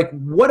Judaism? Like,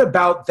 what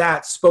about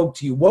that spoke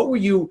to you? What were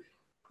you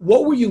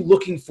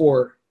looking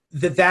for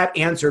that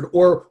answered?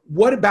 Or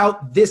what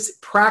about this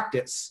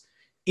practice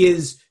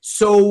is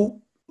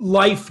so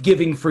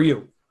life-giving for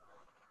you?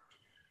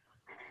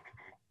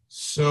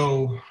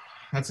 So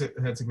that's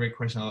a great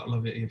question. I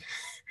love it.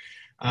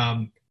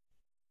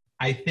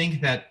 I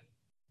think that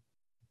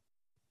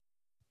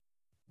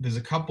there's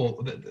a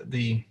couple.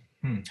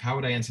 How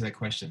would I answer that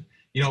question?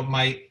 You know,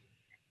 my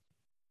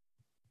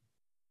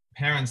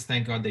parents,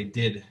 thank God, they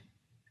did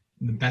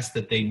the best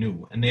that they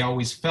knew, and they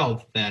always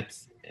felt that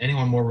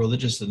anyone more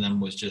religious than them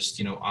was just,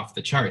 you know, off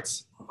the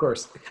charts. Of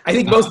course, I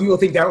think most people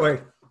think that way.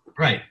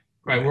 Right.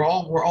 We're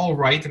all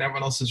right, and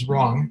everyone else is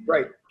wrong.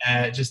 Right.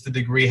 Just the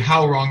degree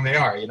how wrong they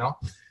are, you know.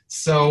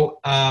 So,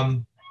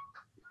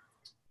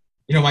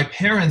 you know, my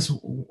parents,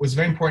 was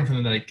very important for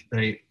them that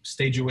I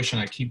stay Jewish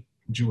and I keep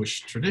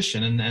Jewish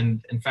tradition.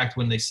 And in fact,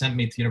 when they sent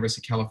me to the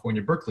University of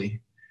California,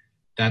 Berkeley,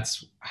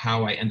 that's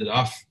how I ended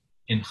up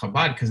in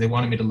Chabad, because they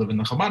wanted me to live in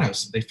the Chabad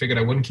house. They figured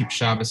I wouldn't keep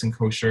Shabbos and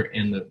kosher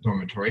in the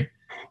dormitory,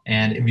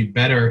 and it'd be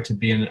better to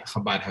be in a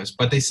Chabad house.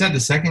 But they said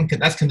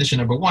that's condition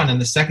number 1, and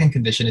the second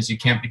condition is you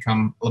can't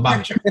become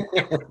Lubavitcher. You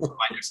have to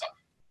find yourself.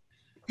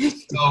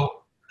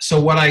 So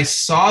what I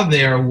saw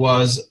there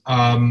was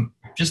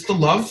just the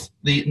love,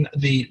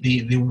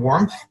 the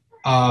warmth,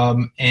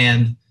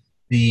 and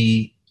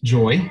the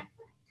joy,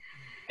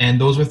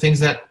 and those were things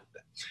that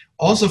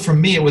also for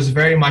me it was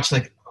very much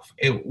like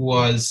it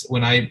was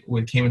when I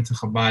came into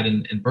Chabad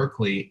in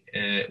Berkeley.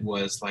 It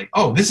was like,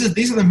 oh, these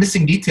are the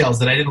missing details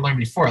that I didn't learn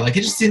before. Like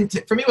it just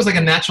didn't, for me, it was like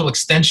a natural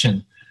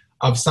extension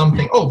of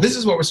something. Oh, this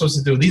is what we're supposed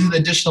to do. These are the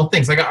additional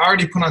things. Like I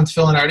already put on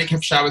tefillin, I already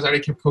kept Shabbos, I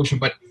already kept kosher,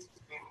 but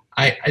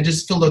I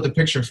just filled out the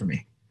picture for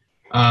me.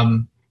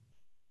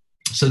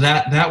 So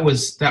that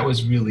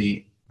was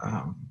really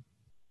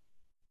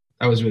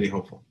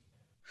hopeful.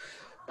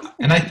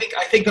 And I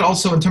think that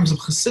also in terms of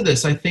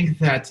Chassidus, I think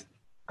that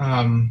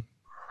the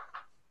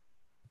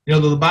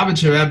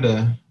Lubavitcher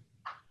Rebbe,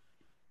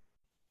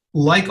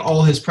 like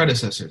all his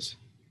predecessors,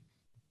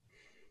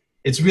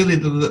 it's really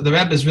the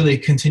Rebbe is really a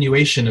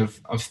continuation of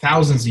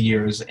thousands of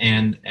years,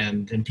 and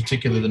in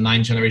particular the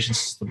 9 generations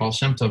since the Baal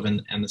Shem Tov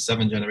and the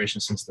 7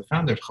 generations since the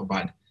founder of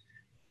Chabad.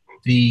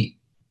 The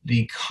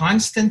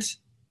constant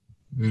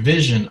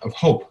vision of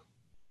hope,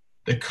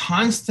 the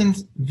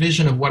constant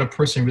vision of what a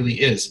person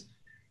really is,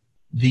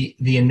 the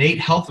innate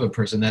health of a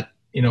person, that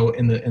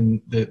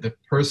the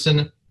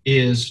person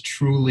is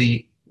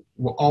truly,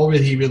 all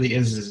he really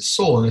is his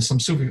soul, and there's some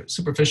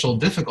superficial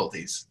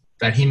difficulties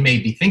that he may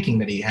be thinking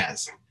that he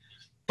has.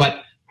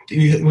 But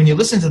when you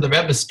listen to the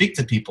Rebbe speak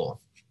to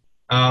people,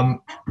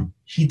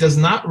 he does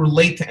not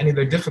relate to any of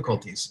their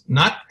difficulties.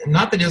 Not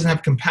that he doesn't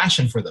have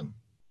compassion for them,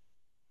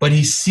 but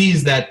he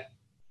sees that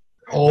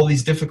all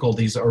these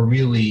difficulties are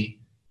really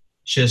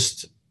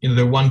just,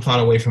 they're one thought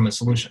away from a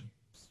solution.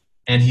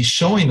 And he's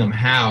showing them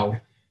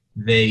how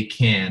they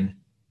can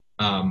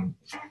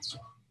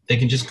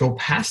just go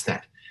past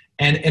that.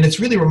 And it's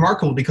really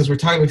remarkable because we're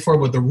talking before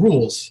about the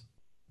rules.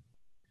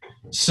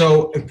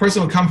 So a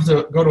person would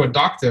go to a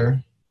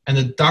doctor, and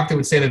the doctor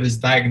would say that his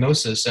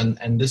diagnosis and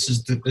this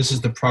is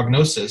the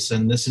prognosis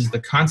and this is the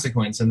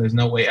consequence and there's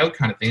no way out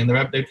kind of thing. And the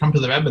Rebbe, they'd come to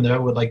the Rebbe and the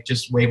Rebbe would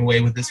just wave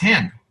away with his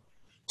hand.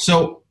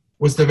 So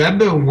was the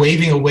Rebbe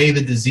waving away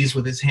the disease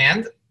with his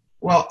hand?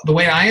 Well, the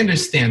way I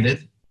understand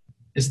it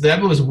is the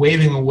Rebbe was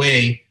waving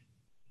away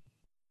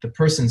the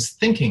person's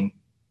thinking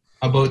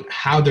about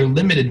how they're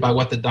limited by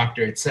what the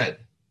doctor had said.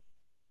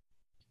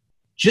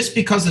 Just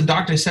because the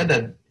doctor said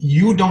that,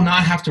 you do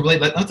not have to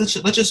relate. Let's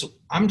just,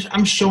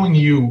 I'm showing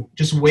you,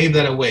 just wave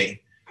that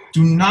away.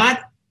 Do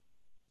not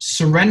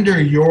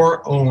surrender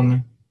your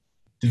own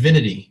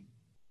divinity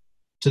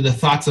to the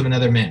thoughts of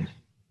another man.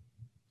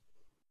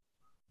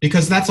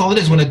 Because that's all it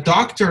is. When a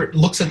doctor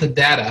looks at the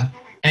data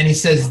and he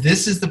says,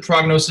 this is the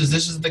prognosis,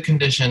 this is the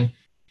condition,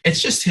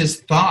 it's just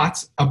his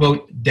thoughts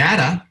about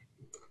data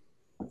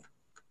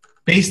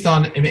based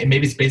on, maybe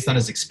it's based on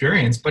his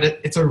experience, but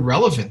it's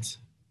irrelevant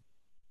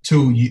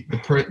to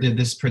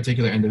this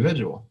particular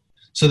individual.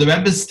 So the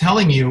Rebbe is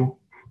telling you,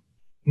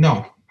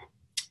 no,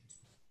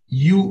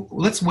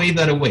 let's wave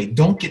that away.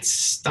 Don't get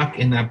stuck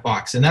in that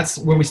box. And that's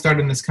where we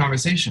started in this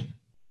conversation.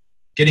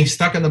 Getting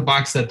stuck in the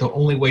box that the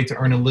only way to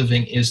earn a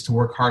living is to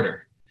work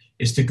harder,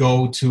 is to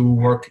go to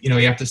work, you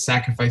have to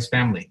sacrifice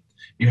family.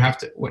 You have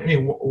to,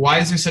 why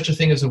is there such a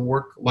thing as a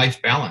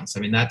work-life balance?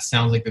 That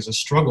sounds like there's a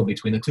struggle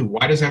between the two.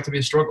 Why does there have to be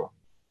a struggle?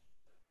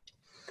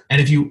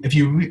 And if you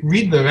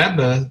read the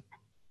Rebbe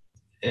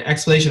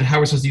explanation of how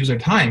we're supposed to use our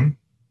time,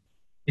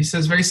 he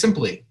says very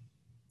simply.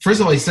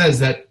 First of all, he says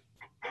that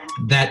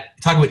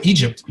talking about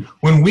Egypt,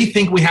 when we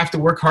think we have to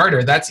work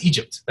harder, that's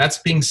Egypt. That's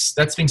being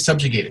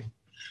subjugated.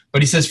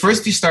 But he says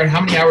first you start.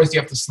 How many hours do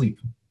you have to sleep?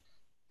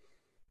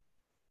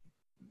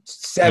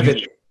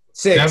 7,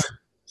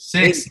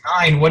 6,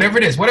 9, whatever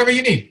it is, whatever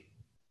you need.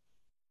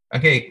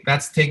 Okay,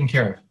 that's taken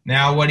care of.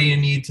 Now, what do you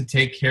need to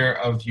take care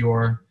of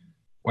your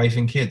wife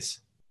and kids?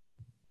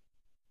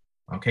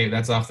 Okay,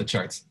 that's off the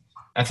charts.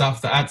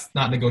 That's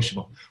not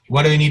negotiable.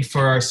 What do we need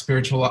for our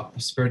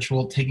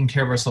spiritual, taking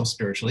care of ourselves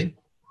spiritually?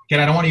 Again,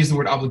 I don't want to use the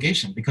word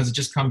obligation because it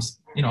just comes,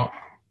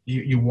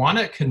 you want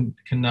to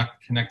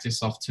connect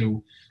yourself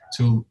to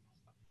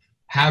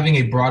having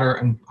a broader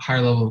and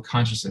higher level of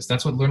consciousness.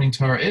 That's what learning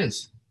Torah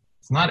is.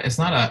 It's not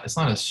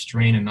a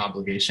strain and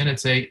obligation.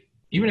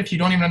 Even if you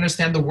don't even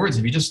understand the words,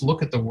 if you just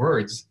look at the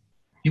words,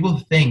 people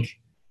think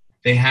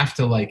they have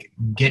to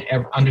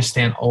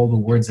understand all the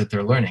words that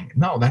they're learning.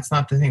 No, that's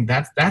not the thing.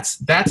 That's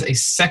a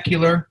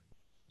secular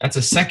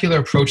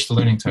approach to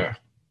learning Torah.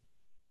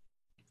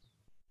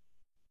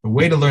 The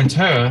way to learn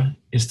Torah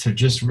is to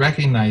just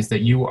recognize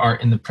that you are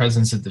in the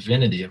presence of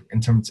divinity,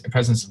 in terms of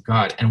presence of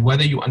God, and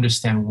whether you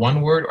understand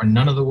one word or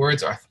none of the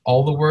words or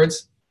all the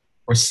words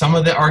or some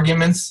of the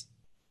arguments,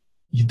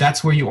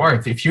 that's where you are.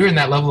 If you're in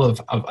that level of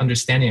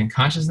understanding and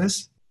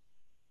consciousness,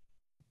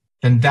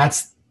 then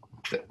that's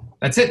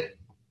it.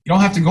 You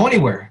don't have to go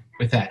anywhere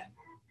with that.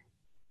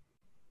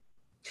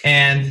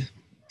 And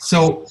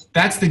so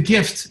that's the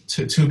gift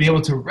to be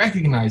able to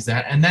recognize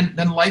that. And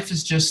then life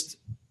is just,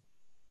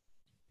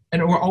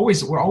 and we're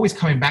always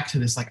coming back to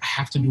this, I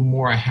have to do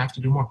more.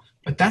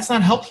 But that's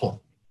not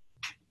helpful.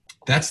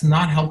 That's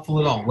not helpful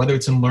at all. Whether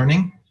it's in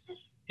learning,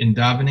 in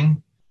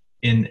davening,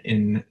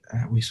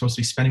 we're supposed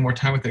to be spending more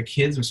time with our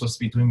kids. We're supposed to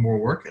be doing more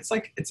work.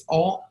 It's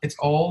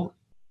all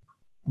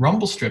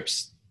rumble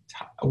strips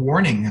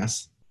warning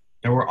us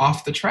that we're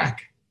off the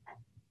track.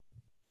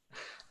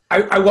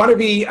 I want to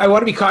be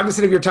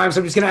cognizant of your time, so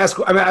I'm going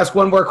to ask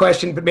one more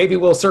question, but maybe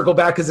we'll circle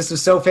back because this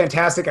was so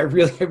fantastic. I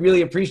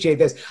really appreciate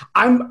this.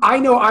 I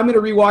know I'm going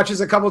to rewatch this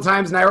a couple of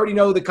times, and I already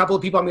know the couple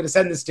of people I'm going to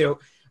send this to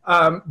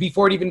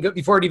before it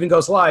even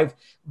goes live.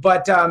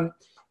 But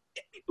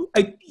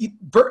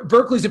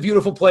Berkeley's a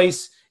beautiful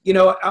place.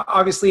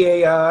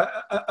 Obviously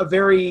a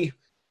very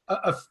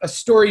a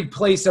storied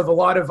place of a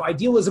lot of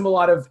idealism, a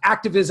lot of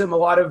activism, a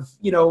lot of,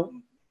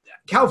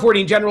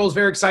 California in general is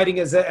very exciting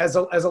as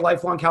a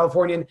lifelong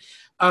Californian.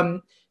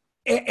 And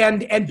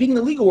being in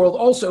the legal world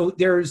also,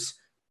 there's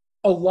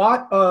a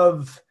lot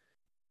of,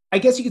 I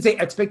guess you could say,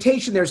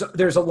 expectation. There's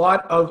a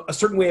lot of a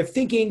certain way of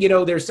thinking.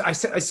 I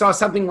saw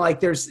something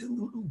like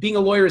being a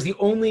lawyer is the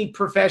only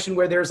profession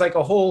where there's like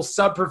a whole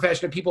sub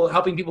profession of people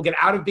helping people get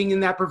out of being in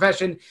that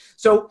profession.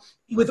 So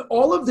with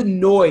all of the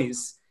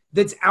noise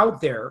that's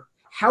out there,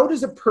 how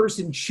does a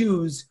person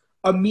choose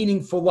a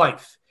meaningful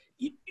life?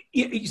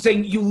 You're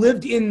saying you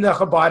lived in the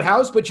Chabad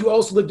house, but you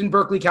also lived in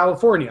Berkeley,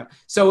 California.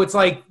 So it's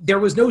like there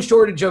was no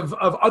shortage of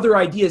other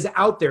ideas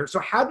out there. So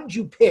how did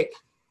you pick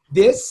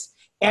this?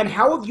 And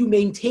how have you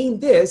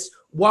maintained this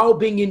while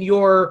being in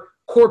your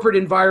corporate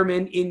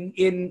environment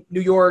in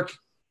New York,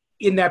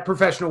 in that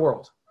professional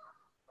world?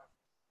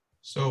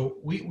 So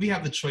we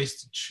have the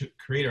choice to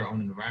create our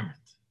own environment.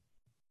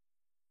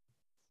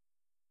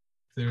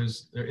 There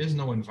is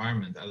no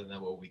environment other than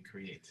what we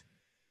create.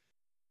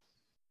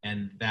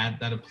 And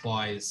that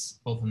applies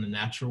both in the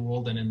natural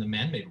world and in the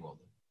man-made world.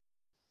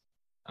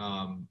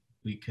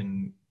 We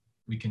can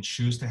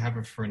choose to have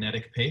a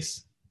frenetic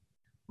pace.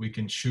 We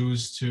can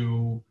choose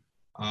to,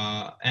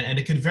 and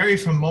it could vary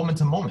from moment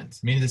to moment.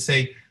 Meaning to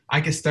say,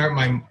 I could start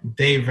my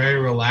day very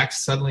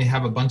relaxed, suddenly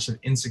have a bunch of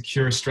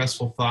insecure,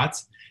 stressful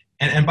thoughts.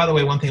 And by the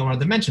way, one thing I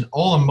wanted to mention,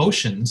 all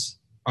emotions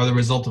are the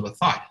result of a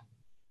thought.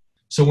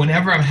 So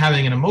whenever I'm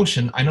having an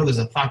emotion, I know there's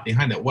a thought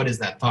behind it. What is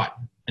that thought?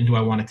 And do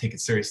I want to take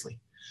it seriously?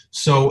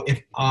 So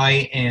if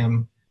I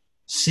am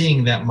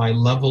seeing that my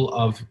level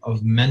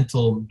of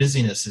mental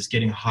busyness is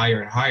getting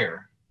higher and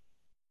higher,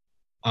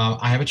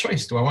 I have a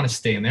choice. Do I want to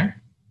stay in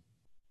there?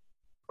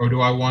 Or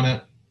do I want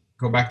to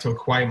go back to a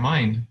quiet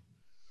mind?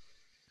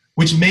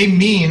 Which may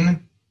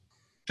mean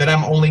that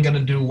I'm only going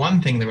to do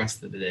one thing the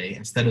rest of the day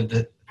instead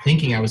of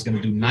thinking I was going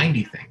to do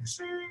 90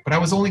 things. But I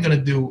was only going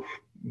to do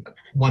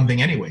one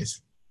thing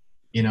anyways,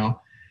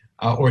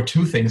 or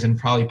two things, and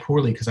probably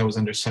poorly because I was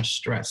under such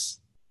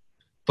stress.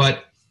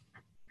 But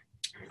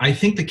I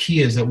think the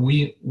key is that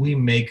we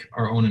make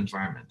our own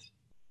environment.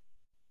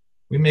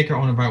 We make our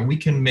own environment. We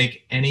can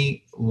make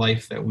any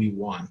life that we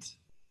want.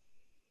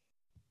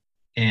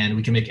 And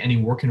we can make any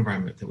work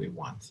environment that we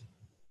want.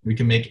 We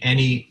can make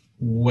any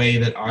way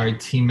that our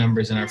team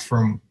members in our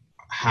firm,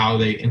 how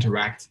they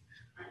interact.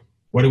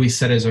 What do we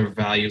set as our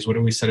values? What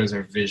do we set as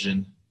our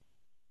vision?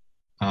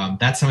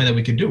 That's something that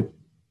we could do.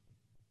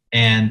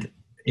 And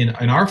in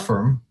our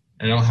firm,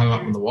 I don't have it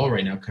up on the wall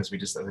right now because we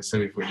just, as I said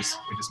before, we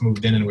just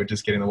moved in and we're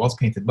just getting the walls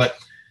painted. But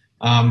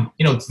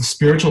the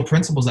spiritual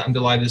principles that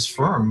underlie this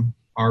firm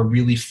are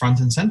really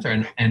front and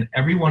center, and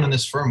everyone in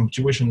this firm,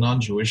 Jewish and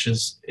non-Jewish,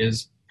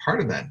 is part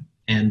of that.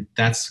 And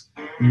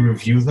we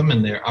review them,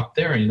 and they're up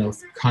there. And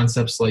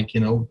concepts like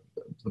the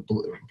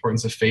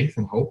importance of faith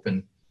and hope,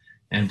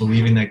 and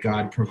believing that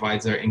God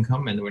provides our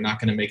income, and we're not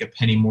going to make a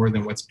penny more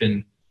than what's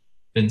been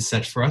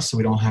set for us, so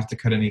we don't have to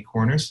cut any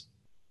corners.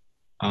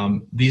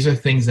 These are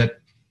things that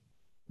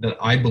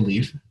I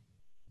believe,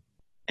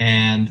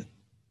 and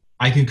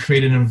I can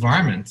create an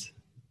environment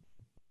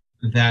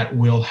that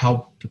will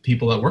help the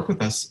people that work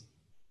with us.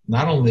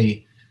 Not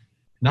only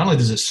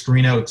does it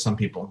screen out some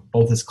people,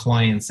 both as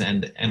clients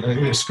and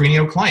screening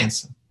out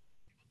clients.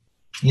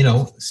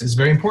 This is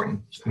very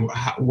important.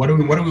 What are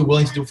we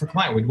willing to do for a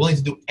client? We're willing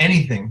to do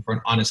anything for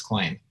an honest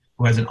client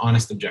who has an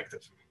honest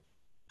objective.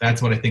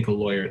 That's what I think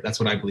that's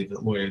what I believe that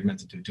a lawyer is meant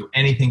to do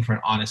anything for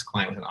an honest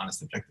client with an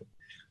honest objective.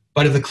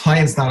 But if the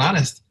client's not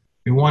honest,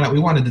 we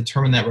want to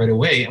determine that right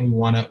away, and we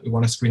want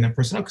to screen that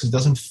person out because it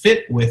doesn't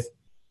fit with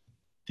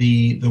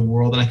the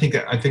world. And I think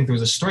there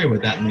was a story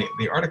with that in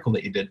the article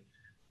that you did,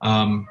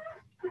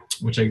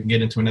 which I can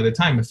get into another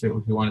time if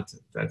you wanted to.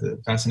 That's a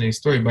fascinating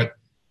story.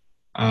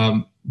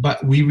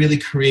 But we really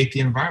create the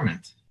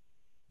environment,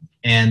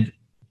 and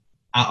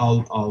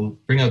I'll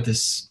bring out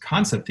this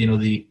concept.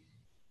 The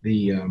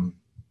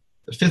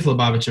fifth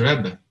Lubavitcher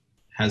Rebbe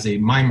has a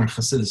Maimer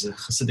Chassidus, a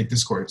Chassidic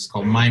discourse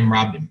called Maim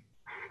Rabim.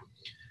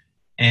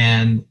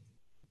 And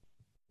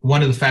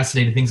one of the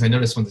fascinating things I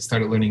noticed when I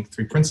started learning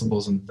three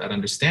principles and that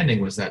understanding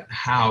was that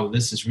how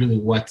this is really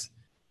what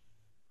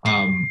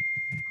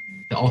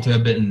the Alter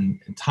Rebbe and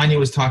Tanya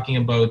was talking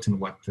about, and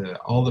what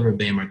all the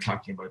Rebbeim are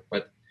talking about.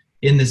 But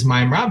in this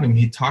Maim Rabim,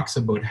 he talks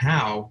about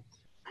how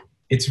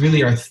it's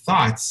really our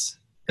thoughts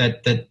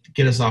that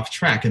get us off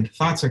track. And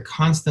thoughts are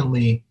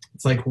constantly,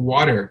 it's like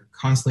water,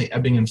 constantly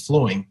ebbing and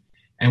flowing.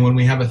 And when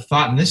we have a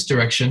thought in this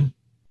direction,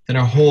 then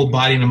our whole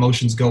body and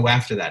emotions go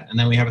after that. And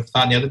then we have a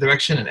thought in the other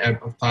direction, and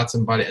thoughts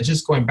and body. It's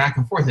just going back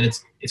and forth, and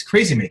it's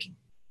crazy making.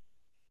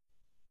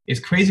 It's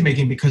crazy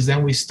making because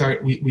then we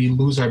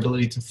lose our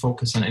ability to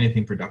focus on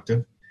anything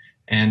productive,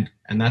 and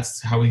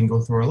that's how we can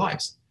go through our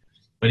lives.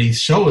 But he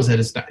shows that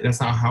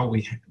that's not how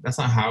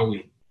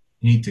we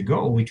need to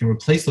go. We can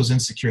replace those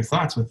insecure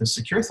thoughts with a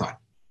secure thought.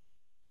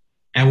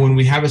 And when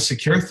we have a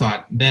secure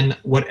thought, then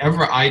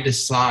whatever I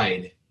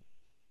decide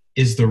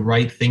is the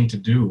right thing to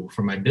do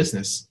for my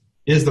business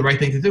is the right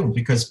thing to do,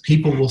 because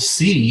people will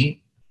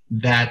see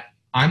that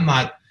I'm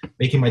not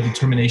making my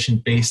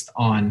determination based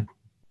on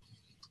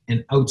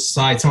an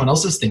outside someone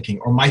else's thinking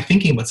or my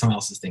thinking about someone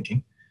else's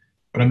thinking,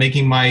 but I'm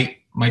making my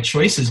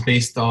choices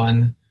based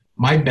on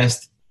my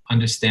best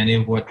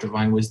understanding of what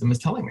divine wisdom is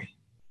telling me.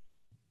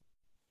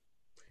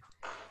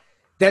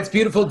 That's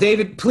beautiful.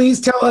 David, please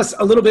tell us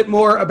a little bit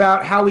more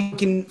about how we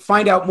can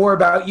find out more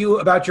about you,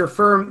 about your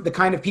firm, the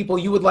kind of people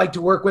you would like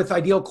to work with,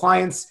 ideal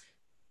clients.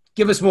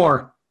 Give us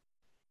more.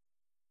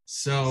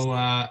 So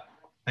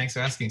thanks for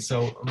asking.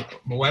 So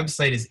my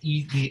website is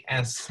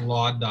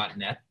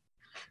edslaw.net,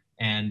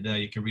 and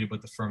you can read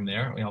about the firm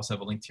there. We also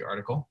have a link to your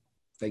article.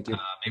 Thank you.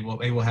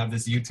 Maybe we'll have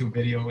this YouTube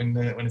video when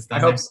it's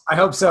done. I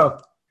hope so.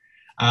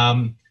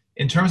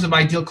 In terms of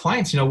ideal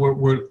clients,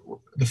 we're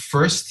the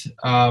first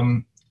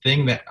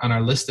thing that on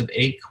our list of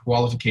 8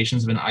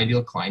 qualifications of an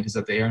ideal client is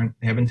that they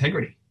have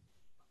integrity.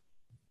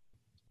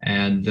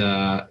 And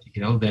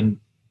then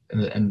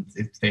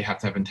if they have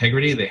to have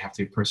integrity, they have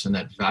to be a person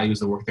that values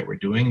the work that we're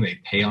doing. They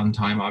pay on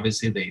time,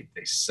 obviously. They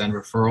send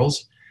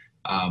referrals.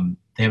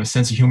 They have a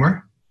sense of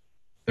humor.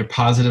 They're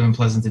positive and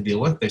pleasant to deal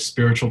with. They're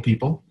spiritual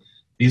people.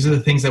 These are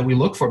the things that we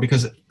look for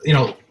because,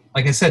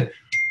 like I said,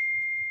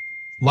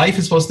 life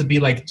is supposed to be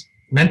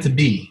meant to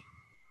be.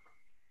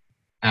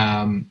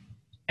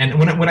 And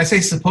when I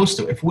say supposed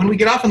to, when we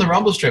get off on the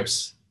rumble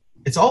strips,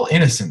 it's all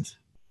innocent.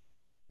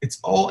 It's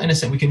all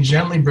innocent. We can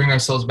gently bring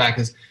ourselves back.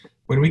 Because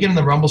when we get in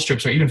the rumble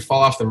strips or even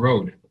fall off the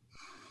road,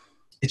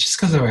 it's just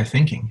because of our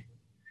thinking.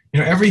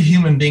 Every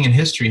human being in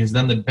history has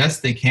done the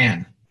best they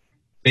can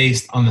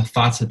based on the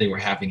thoughts that they were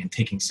having and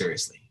taking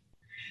seriously.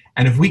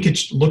 And if we could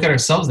look at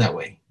ourselves that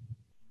way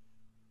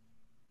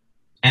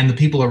and the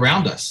people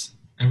around us,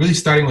 and really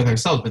starting with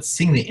ourselves, but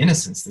seeing the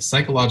innocence, the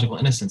psychological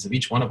innocence of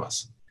each one of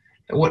us,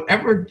 that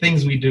whatever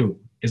things we do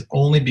is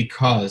only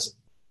because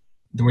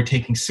we're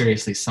taking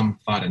seriously some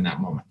thought in that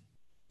moment.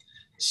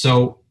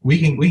 So we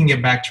can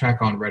get back on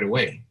track right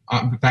away.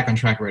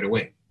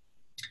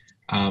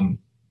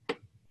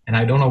 And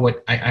I don't know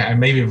what I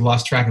maybe have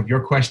lost track of your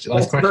question.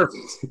 That's perfect.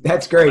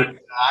 That's great.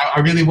 I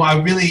really,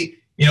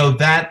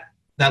 that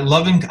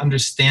loving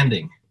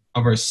understanding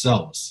of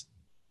ourselves,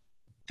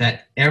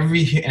 that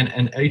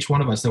each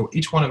one of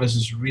us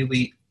is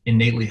really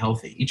innately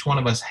healthy. Each one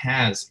of us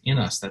has in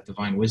us that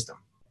divine wisdom.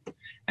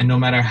 And no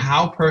matter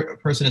how a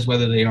person is,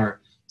 whether they are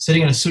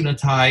sitting in a suit and a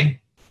tie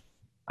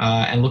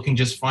and looking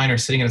just fine or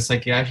sitting in a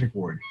psychiatric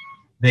ward,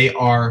 they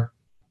are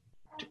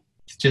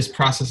just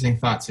processing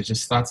thoughts. It's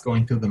just thoughts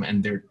going through them,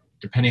 and they're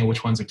depending on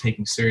which ones are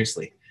taking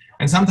seriously.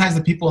 And sometimes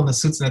the people in the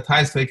suits and the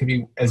ties, they could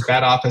be as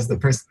bad off as the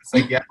person in the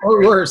psychiatric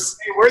or worse.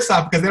 Worse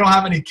off because they don't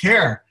have any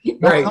care.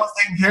 Right. No one's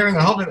taking care and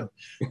helping them.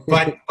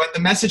 But the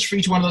message for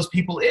each one of those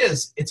people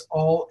is it's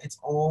all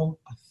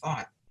a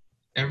thought.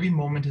 Every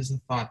moment is a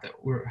thought that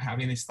we're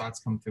having these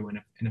thoughts come through.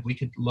 And if we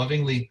could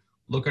lovingly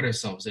look at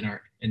ourselves in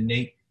our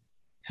innate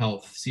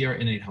health, see our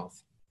innate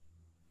health,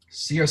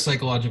 see our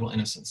psychological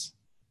innocence,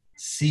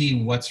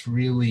 see what's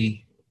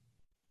really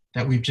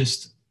that we've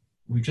just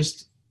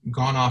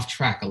gone off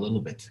track a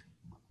little bit.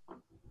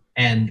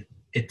 And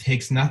it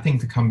takes nothing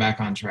to come back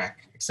on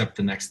track except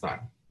the next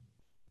thought.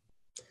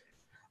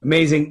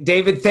 Amazing.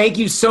 David, thank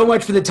you so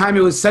much for the time.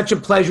 It was such a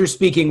pleasure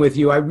speaking with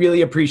you. I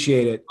really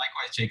appreciate it.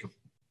 Likewise, Jacob.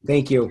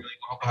 Thank you. I really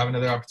hope I'll have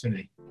another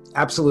opportunity.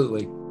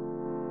 Absolutely.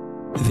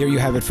 There you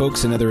have it,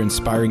 folks. Another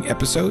inspiring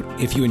episode.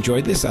 If you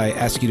enjoyed this, I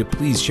ask you to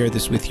please share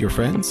this with your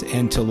friends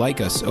and to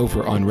like us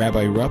over on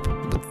Rabbi Rupp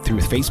through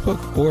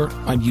Facebook or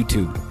on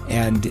YouTube.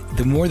 And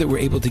the more that we're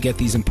able to get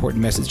these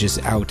important messages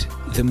out,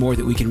 the more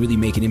that we can really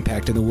make an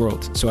impact in the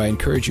world. So I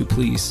encourage you,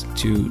 please,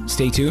 to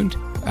stay tuned.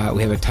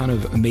 We have a ton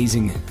of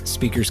amazing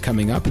speakers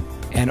coming up,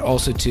 and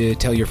also to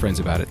tell your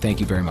friends about it. Thank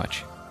you very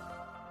much.